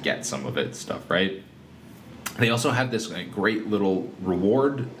to just get some of it stuff, right? They also have this great little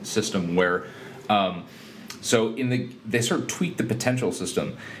reward system where, they sort of tweak the potential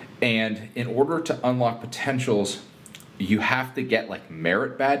system, and in order to unlock potentials, you have to get like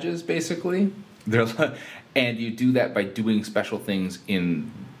merit badges basically. And you do that by doing special things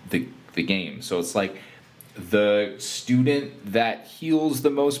in the game. So it's like the student that heals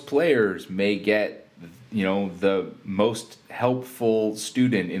the most players may get the most helpful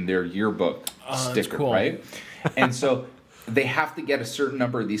student in their yearbook sticker, cool. Right? And so they have to get a certain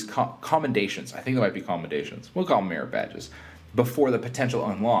number of these commendations. I think they might be commendations. We'll call them merit badges before the potential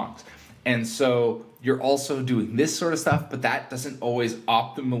unlocks. And so you're also doing this sort of stuff, but that doesn't always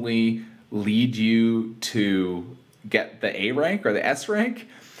optimally lead you to get the A rank or the S rank.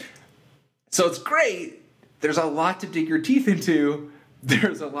 So it's great. There's a lot to dig your teeth into.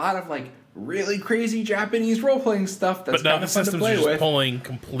 There's a lot of like really crazy Japanese role-playing stuff that's kind of fun to play with. But now the systems are just pulling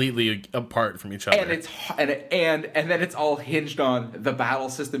completely apart from each other. And then it's all hinged on the battle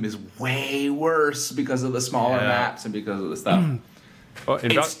system is way worse because of the smaller maps and because of the stuff.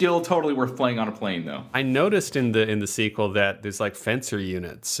 It's still totally worth playing on a plane, though. I noticed in the sequel that there's like fencer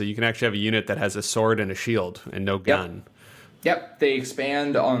units, so you can actually have a unit that has a sword and a shield and no gun. Yep, they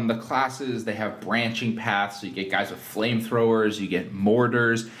expand on the classes. They have branching paths, so you get guys with flamethrowers, you get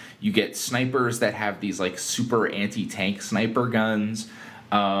mortars, you get snipers that have these like super anti-tank sniper guns.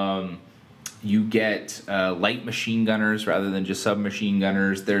 You get light machine gunners rather than just submachine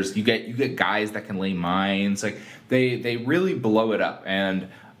gunners. You get guys that can lay mines. Like they really blow it up. And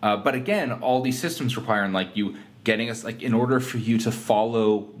but again, all these systems requiring like you getting us like in order for you to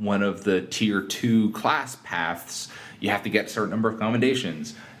follow one of the tier 2 class paths, you have to get a certain number of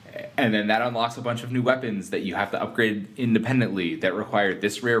commendations. And then that unlocks a bunch of new weapons that you have to upgrade independently that require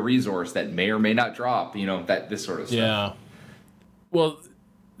this rare resource that may or may not drop, this sort of stuff. Yeah. Well,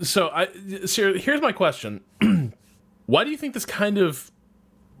 So here's my question: Why do you think this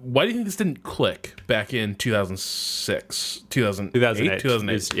didn't click back in 2006, 2008?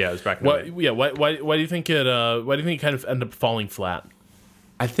 2008. Yeah, it was back in Why do you think it kind of ended up falling flat?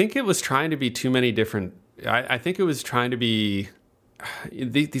 I think it was trying to be too many different. I think it was trying to be.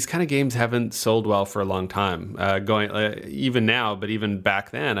 These kind of games haven't sold well for a long time. Even now, but even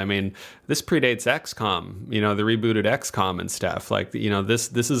back then. I mean, this predates XCOM. The rebooted XCOM and stuff.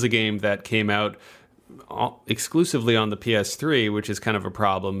 This is a game that came out exclusively on the PS3, which is kind of a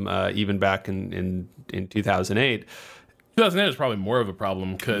problem even back in 2008. 2008 is probably more of a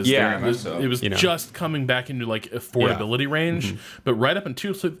problem because it was just coming back into like affordability range. Mm-hmm. But right up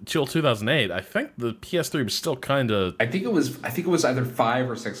until 2008, I think the PS3 was still kind of. I think it was either $500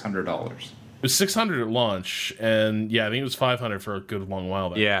 or $600. It was $600 at launch, and I think it was $500 for a good long while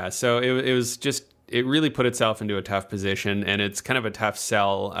there. Yeah, so it was just. It really put itself into a tough position, and it's kind of a tough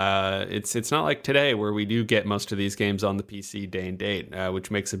sell. It's not like today where we do get most of these games on the PC day and date,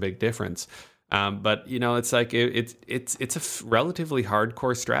 which makes a big difference. But it's like it's a relatively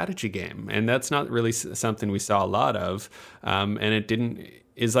hardcore strategy game, and that's not really something we saw a lot of. And it didn't.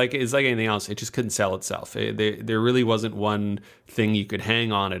 Is like anything else. It just couldn't sell itself. There really wasn't one thing you could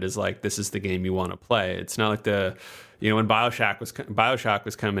hang on it as like this is the game you want to play. It's not like when BioShock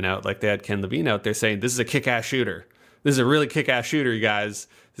was coming out, like they had Ken Levine out there saying this is a kick-ass shooter. This is a really kick-ass shooter, you guys.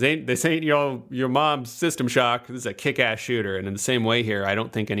 This ain't your mom's System Shock. This is a kick-ass shooter. And in the same way here, I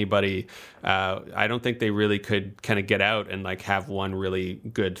don't think they really could kind of get out and like have one really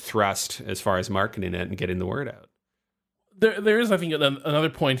good thrust as far as marketing it and getting the word out. There is, I think, another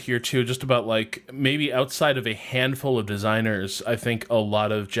point here, too, just about, like, maybe outside of a handful of designers, I think a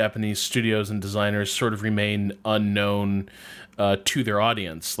lot of Japanese studios and designers sort of remain unknown to their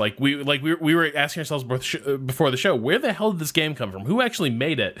audience. We were asking ourselves before the show, where the hell did this game come from? Who actually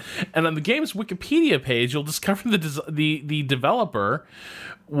made it? And on the game's Wikipedia page, you'll discover the developer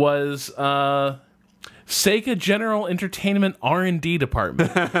was... Sega General Entertainment R&D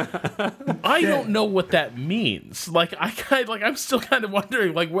Department. I don't know what that means. I'm still kind of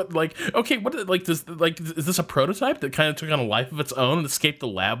wondering, is this a prototype that kind of took on a life of its own and escaped the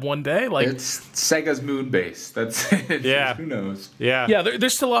lab one day? It's Sega's Moon Base. That's it. Yeah. Who knows? Yeah. Yeah, they're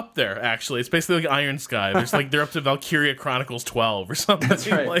still up there. Actually, it's basically like Iron Sky. They're up to Valkyria Chronicles 12 or something.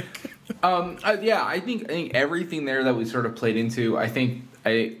 That's right. I think everything there that we sort of played into. I think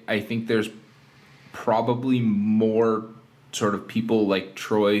there's probably more sort of people like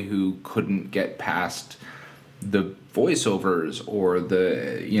Troy who couldn't get past the voiceovers or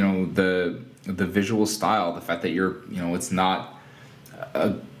the visual style, the fact that it's not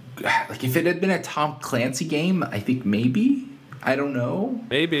if it had been a Tom Clancy game, I think maybe. I don't know.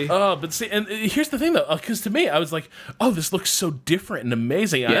 Maybe. But see, and here's the thing, though, because to me, I was like, oh, this looks so different and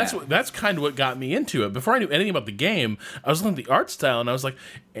amazing. Yeah. That's kind of what got me into it. Before I knew anything about the game, I was looking at the art style, and I was like,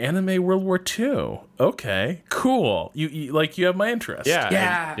 anime World War II. Okay, cool. You have my interest.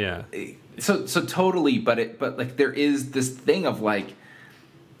 Yeah. Yeah. So totally, but there is this thing of like,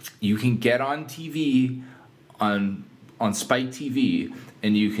 you can get on TV, on Spike TV,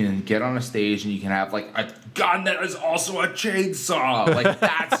 and you can get on a stage and you can have like a gun that is also a chainsaw. Like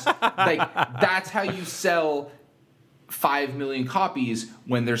that's how you sell 5 million copies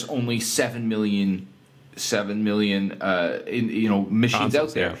when there's only 7 million machines consoles,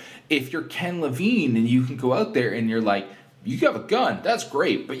 out there. Yeah. If you're Ken Levine and you can go out there and you're like, you have a gun, that's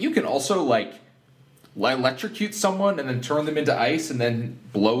great, but you can also like electrocute someone and then turn them into ice and then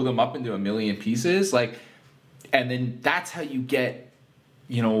blow them up into a million pieces, and then that's how you get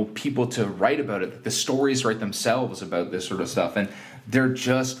people to write about it. The stories write themselves about this sort of stuff, and there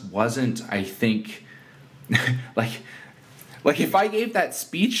just wasn't, I think, like if I gave that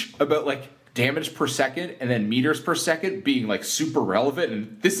speech about like damage per second and then meters per second being like super relevant,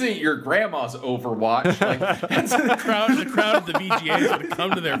 and this ain't your grandma's Overwatch, like that's the crowd of the VGAs would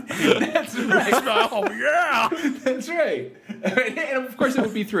come to their feet. That's right. Oh yeah, that's right. And of course, it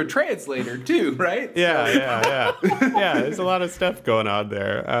would be through a translator too, right? Yeah. There's a lot of stuff going on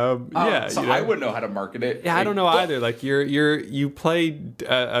there. I wouldn't know how to market it. Yeah, I don't know either. Like you played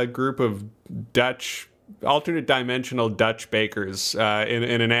a group of alternate dimensional Dutch bakers in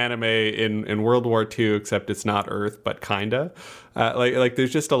an anime in World War II, except it's not Earth, but kinda.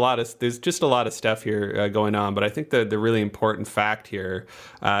 There's just a lot of stuff here going on. But I think the really important fact here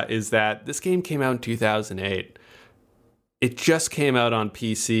is that this game came out in 2008. It just came out on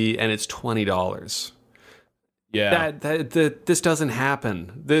PC and it's $20. Yeah. This doesn't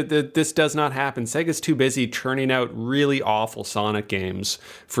happen. This does not happen. Sega's too busy churning out really awful Sonic games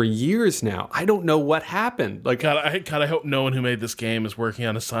for years now. I don't know what happened. Like, God, I hope no one who made this game is working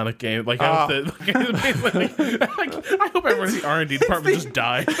on a Sonic game. Like, I hope everyone in the R&D department just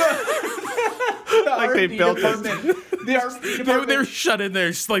died. like they built department. The R&D department. They're shut in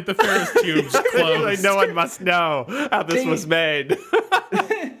there, just like the Ferris tubes closed. like, no one must know how this was made.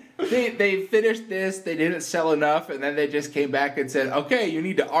 They finished this, they didn't sell enough, and then they just came back and said, okay, you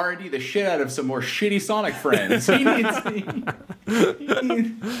need to R&D the shit out of some more shitty Sonic friends.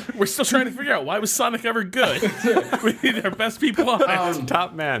 We're still trying to figure out, why was Sonic ever good? We need our best people on it.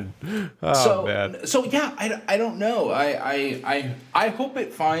 Top man. Oh, man. So yeah, I don't know. I hope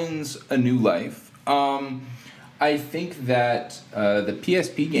it finds a new life. I think that the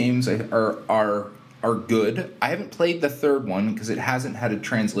PSP games are good. I haven't played the third one because it hasn't had a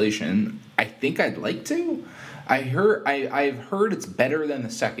translation. I think I'd like to. I've heard it's better than the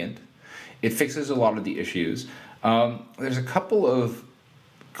second. It fixes a lot of the issues. There's a couple of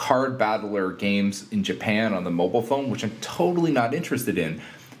card battler games in Japan on the mobile phone, which I'm totally not interested in.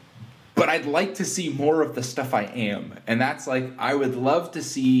 But I'd like to see more of the stuff I am. And that's like, I would love to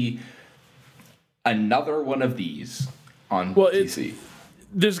see another one of these on PC.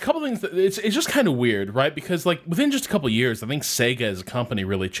 There's a couple things that it's just kind of weird, right? Because like within just a couple of years, I think Sega as a company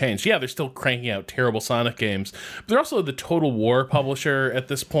really changed. Yeah, they're still cranking out terrible Sonic games, but they're also the Total War publisher at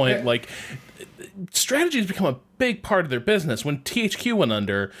this point. Yeah. Like, strategy has become a big part of their business. When THQ went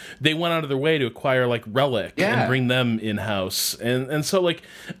under, they went out of their way to acquire like Relic and bring them in-house. And so like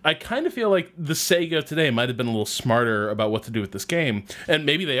I kind of feel like the Sega today might have been a little smarter about what to do with this game. And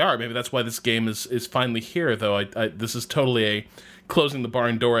maybe they are. Maybe that's why this game is finally here, though. This is totally a closing the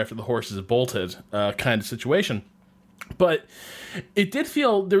barn door after the horses have bolted kind of situation. But it did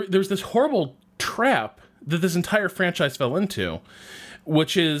feel there's this horrible trap that this entire franchise fell into,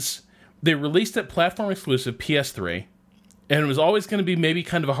 which is they released it platform exclusive PS3, and it was always going to be maybe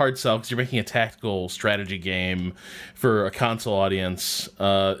kind of a hard sell because you're making a tactical strategy game for a console audience.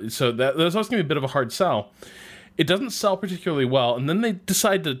 So that was always going to be a bit of a hard sell. It doesn't sell particularly well, and then they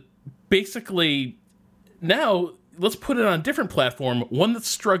decide to basically now let's put it on a different platform, one that's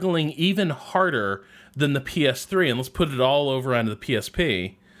struggling even harder than the PS3, and let's put it all over onto the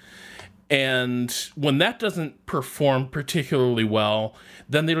PSP. And when that doesn't perform particularly well,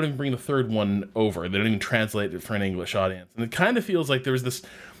 then they don't even bring the third one over. They don't even translate it for an English audience. And it kind of feels like there's this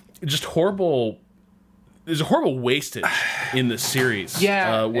just horrible... There's a horrible wastage in this series.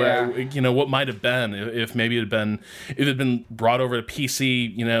 Where you know what might have been if maybe it had been brought over to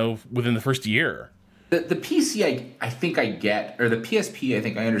PC, you know, within the first year. The PC I think I get, or the PSP I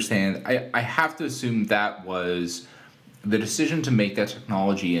think I understand. I have to assume that was the decision to make that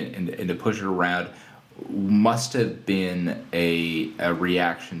technology and to push it around must have been a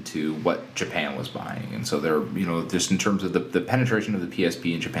reaction to what Japan was buying. And so there, you know, just in terms of the penetration of the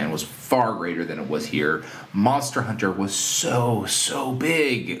PSP in Japan was far greater than it was here. Monster Hunter was so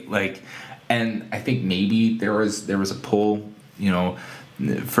big, like, and I think maybe there was a pull, you know,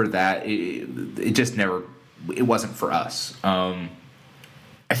 for that. It just never, it wasn't for us.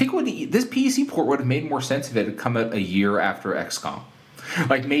 I think this PC port would have made more sense if it had come out a year after XCOM.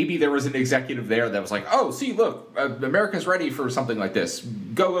 Like, maybe there was an executive there that was like, oh, see, look, America's ready for something like this.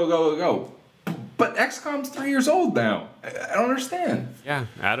 Go. But XCOM's 3 years old now. I don't understand. Yeah,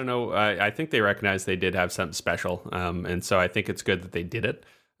 I don't know. I think they recognized they did have something special. And so I think it's good that they did it.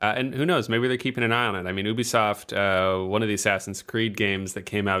 And who knows, maybe they're keeping an eye on it. I mean, Ubisoft, one of the Assassin's Creed games that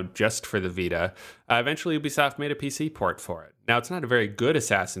came out just for the Vita, eventually Ubisoft made a PC port for it. Now, it's not a very good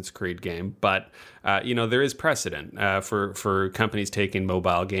Assassin's Creed game, but, you know, there is precedent for companies taking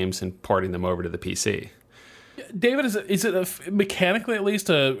mobile games and porting them over to the PC. David, is it mechanically at least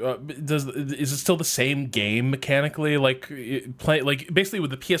is it still the same game mechanically? Like basically with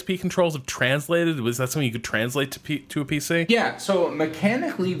the PSP controls have translated. Was that something you could translate to a PC? Yeah. So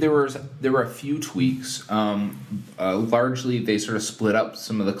mechanically there were a few tweaks. Largely they sort of split up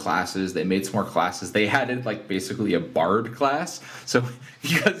some of the classes. They made some more classes. They added like basically a bard class. So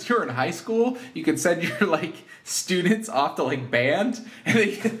because you're in high school, you could send your like students off to like band, and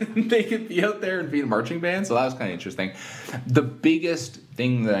they could be out there and be in marching band. So that was kind of interesting. The biggest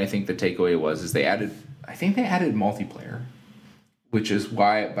thing that I think the takeaway is they added multiplayer, which is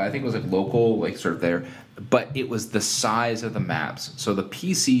why, but I think it was like local, like sort of there, but it was the size of the maps. So the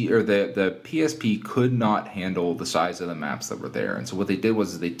PC or the PSP could not handle the size of the maps that were there. And so what they did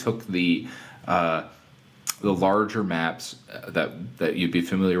was they took the larger maps that you'd be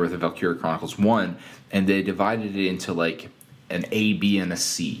familiar with, the Valkyria Chronicles 1, and they divided it into like an A, B, and a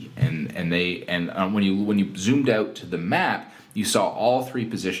C, and when you zoomed out to the map, you saw all three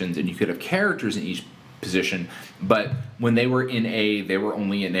positions, and you could have characters in each position. But when they were in A, they were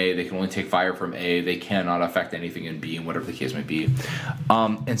only in A. They can only take fire from A. They cannot affect anything in B, and whatever the case may be.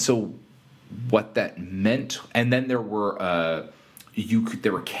 And so, what that meant, and then there were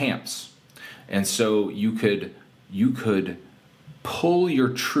there were camps, and so you could pull your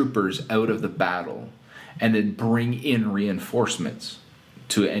troopers out of the battle, and then bring in reinforcements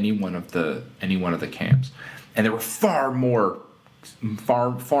to any one of the camps. And there were far more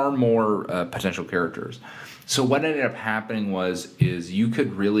potential characters. So what ended up happening is you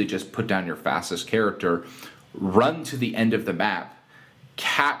could really just put down your fastest character, run to the end of the map,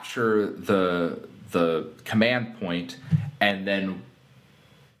 capture the command point, and then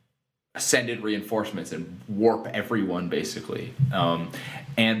send in reinforcements and warp everyone, basically.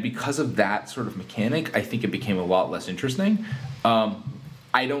 And because of that sort of mechanic, I think it became a lot less interesting.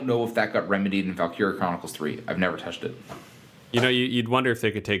 I don't know if that got remedied in Valkyria Chronicles 3. I've never touched it. You'd wonder if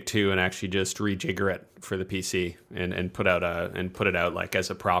they could take 2 and actually just rejigger it for the PC and put it out like as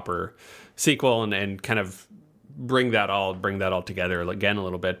a proper sequel and kind of bring that all together again a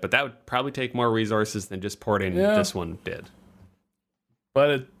little bit. But that would probably take more resources than just porting this one did.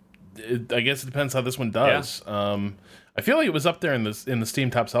 But I guess it depends how this one does. Yeah. I feel like it was up there in the Steam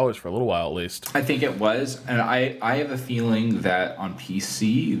top sellers for a little while at least. I think it was, and I have a feeling that on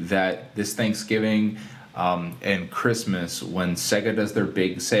PC that this Thanksgiving and Christmas, when Sega does their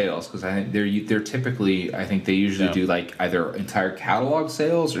big sales, because I think they're typically, I think they usually do like either entire catalog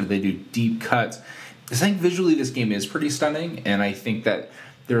sales or they do deep cuts. I think visually this game is pretty stunning, and I think that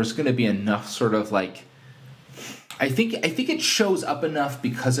there's going to be enough sort of like, I think it shows up enough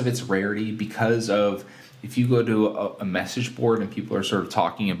because of its rarity, because of if you go to a message board and people are sort of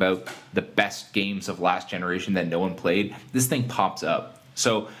talking about the best games of last generation that no one played, this thing pops up.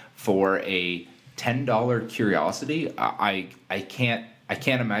 So for a $10 curiosity, I can't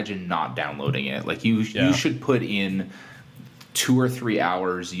imagine not downloading it. Like you should put in 2 or 3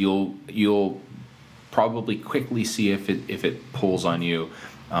 hours. You'll probably quickly see if it pulls on you,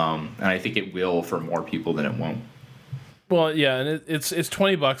 and I think it will for more people than it won't. Well, yeah, and it's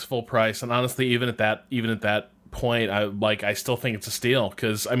 $20 full price, and honestly, even at that point, I still think it's a steal,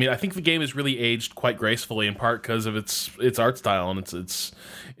 because I mean I think the game is really aged quite gracefully, in part because of its art style and its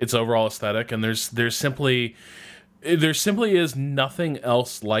overall aesthetic, and there simply is nothing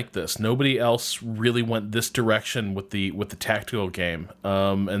else like this. Nobody else really went this direction with the tactical game.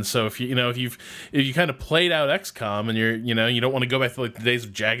 And so if you kind of played out XCOM and you don't want to go back to like the days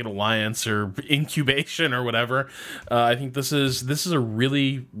of Jagged Alliance or Incubation or whatever, I think this is a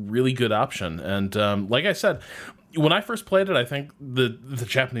really, really good option. And like I said, when I first played it, I think the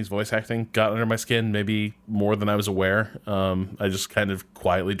Japanese voice acting got under my skin maybe more than I was aware. I just kind of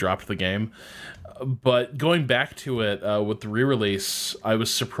quietly dropped the game. But going back to it with the re-release, I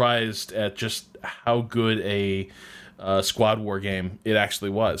was surprised at just how good a Squad War game it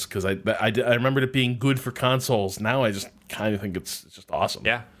actually was, because I remembered it being good for consoles. Now I just kind of think it's just awesome.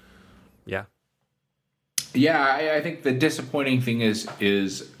 Yeah. I think the disappointing thing is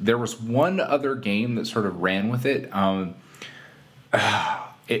there was one other game that sort of ran with it.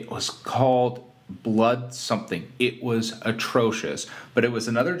 It was called Blood something. It was atrocious, but it was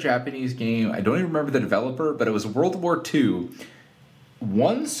another Japanese game. I don't even remember the developer, but it was World War II.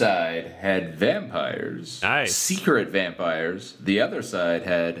 One side had vampires, nice. Secret vampires. The other side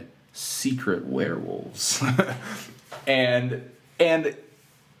had secret werewolves. and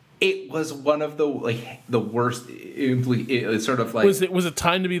it was one of the worst. It's sort of like was it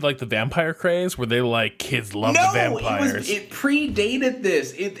time to be like the vampire craze? Were they like kids love the vampires? It predated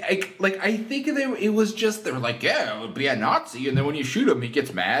this. I think it was just they were like, yeah, it would be a Nazi, and then when you shoot him, he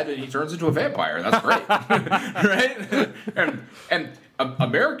gets mad and he turns into a vampire. That's great, right? And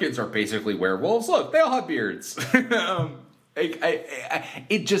Americans are basically werewolves. Look, they all have beards. What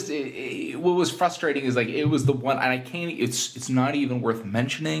was frustrating is like it was the one, and I can't. It's not even worth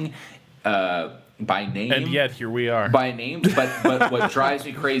mentioning by name. And yet here we are by name. But what drives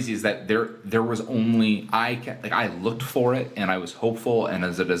me crazy is that there was only I looked for it and I was hopeful, and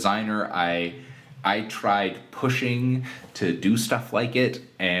as a designer I tried pushing to do stuff like it,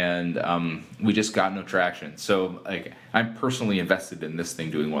 and we just got no traction. So I'm personally invested in this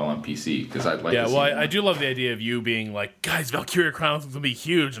thing doing well on PC because I'd like. Yeah, well, I do love the idea of you being like, guys, Valkyria Chronicles is gonna be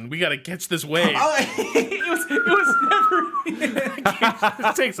huge, and we got to catch this wave. It was never.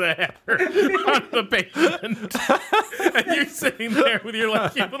 Just takes a hammer on the pavement, and you're sitting there with your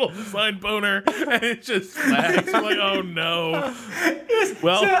like cute little design boner, and it just flags. You're like, oh no.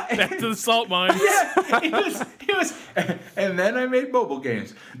 Well, back to the salt mine. Yeah, it was, and then I made mobile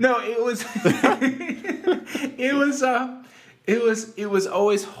games. No, it was, it was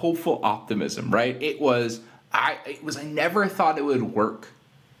always hopeful optimism, right? I never thought it would work.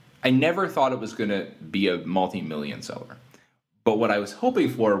 I never thought it was going to be a multi-million seller. But what I was hoping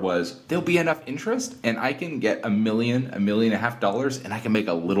for was there'll be enough interest and I can get $1 million, $1.5 million, and I can make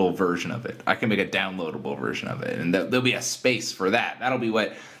a little version of it. I can make a downloadable version of it. And there'll be a space for that. That'll be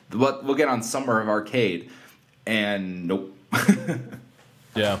what we'll get on Summer of Arcade. And nope.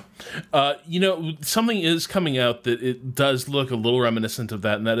 Yeah. Something is coming out that it does look a little reminiscent of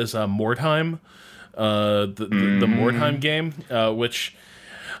that, and that is Mordheim, the Mordheim game, which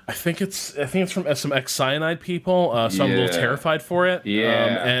I think it's from some X-Cyanide people, so I'm a little terrified for it.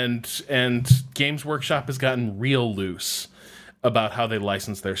 Yeah. And Games Workshop has gotten real loose about how they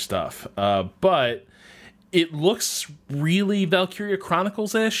license their stuff. But it looks really Valkyria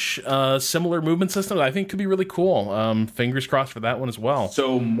Chronicles-ish, similar movement system that I think could be really cool. Fingers crossed for that one as well.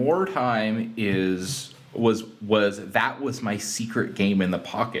 So Mordheim was my secret game in the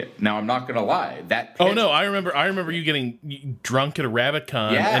pocket. Now I'm not gonna lie. I remember you getting drunk at a Rabbit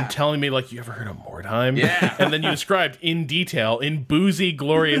Con and telling me like, you ever heard of Mordheim? Yeah. And then you described in boozy,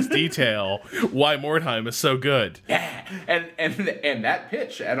 glorious detail, why Mordheim is so good. Yeah. And that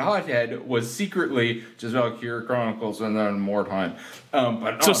pitch at Hothead was secretly just Valkyria Chronicles and then Mordheim.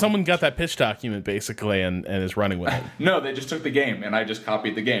 So someone got that pitch document basically and is running with it. No, they just took the game and I just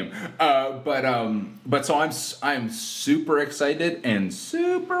copied the game. But so I'm super excited and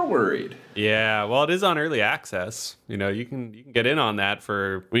super worried. Yeah, well, it is on early access. You can get in on that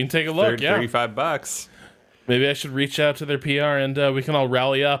for we can take a look. $35. Maybe I should reach out to their PR and we can all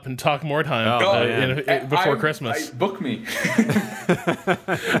rally up and talk Mordheim before Christmas. Book me.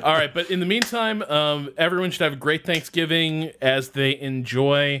 All right, but in the meantime, everyone should have a great Thanksgiving as they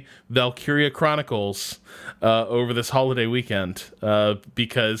enjoy Valkyria Chronicles over this holiday weekend,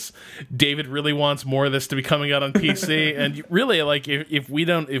 because David really wants more of this to be coming out on PC, and really, like, if we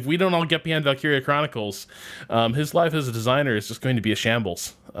don't all get behind Valkyria Chronicles, his life as a designer is just going to be a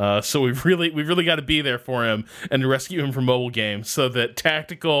shambles. So we've really got to be there for him and to rescue him from mobile games, so that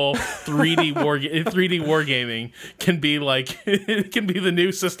tactical 3D wargaming can be like it can be the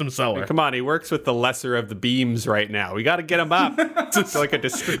new system seller. Come on, he works with the lesser of the beams right now. We got to get him up. It's like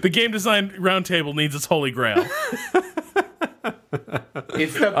the game design roundtable needs its holy grail.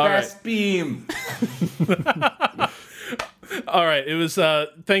 It's the best beam. All right, it was.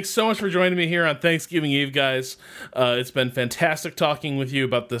 Thanks so much for joining me here on Thanksgiving Eve, guys. It's been fantastic talking with you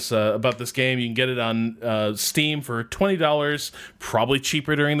about this game. You can get it on Steam for $20, probably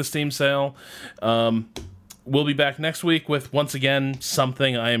cheaper during the Steam sale. We'll be back next week with, once again,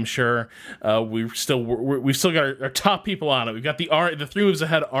 something, I am sure. We've still got our top people on it. We've got the 3 Moves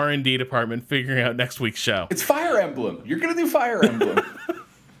Ahead R&D department figuring out next week's show. It's Fire Emblem. You're gonna do Fire Emblem.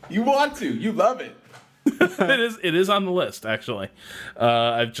 You want to. You love it. It is on the list, actually.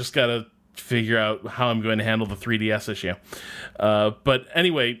 I've just got to figure out how I'm going to handle the 3DS issue. But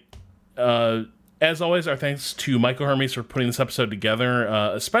anyway, as always, our thanks to Michael Hermes for putting this episode together,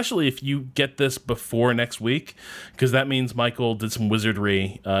 especially if you get this before next week, because that means Michael did some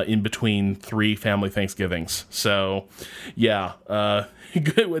wizardry in between 3 family Thanksgivings. So, yeah.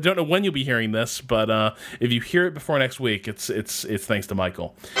 Good. I don't know when you'll be hearing this, but if you hear it before next week, it's thanks to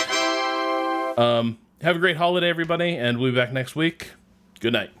Michael. Have a great holiday, everybody, and we'll be back next week.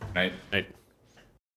 Good night. Night.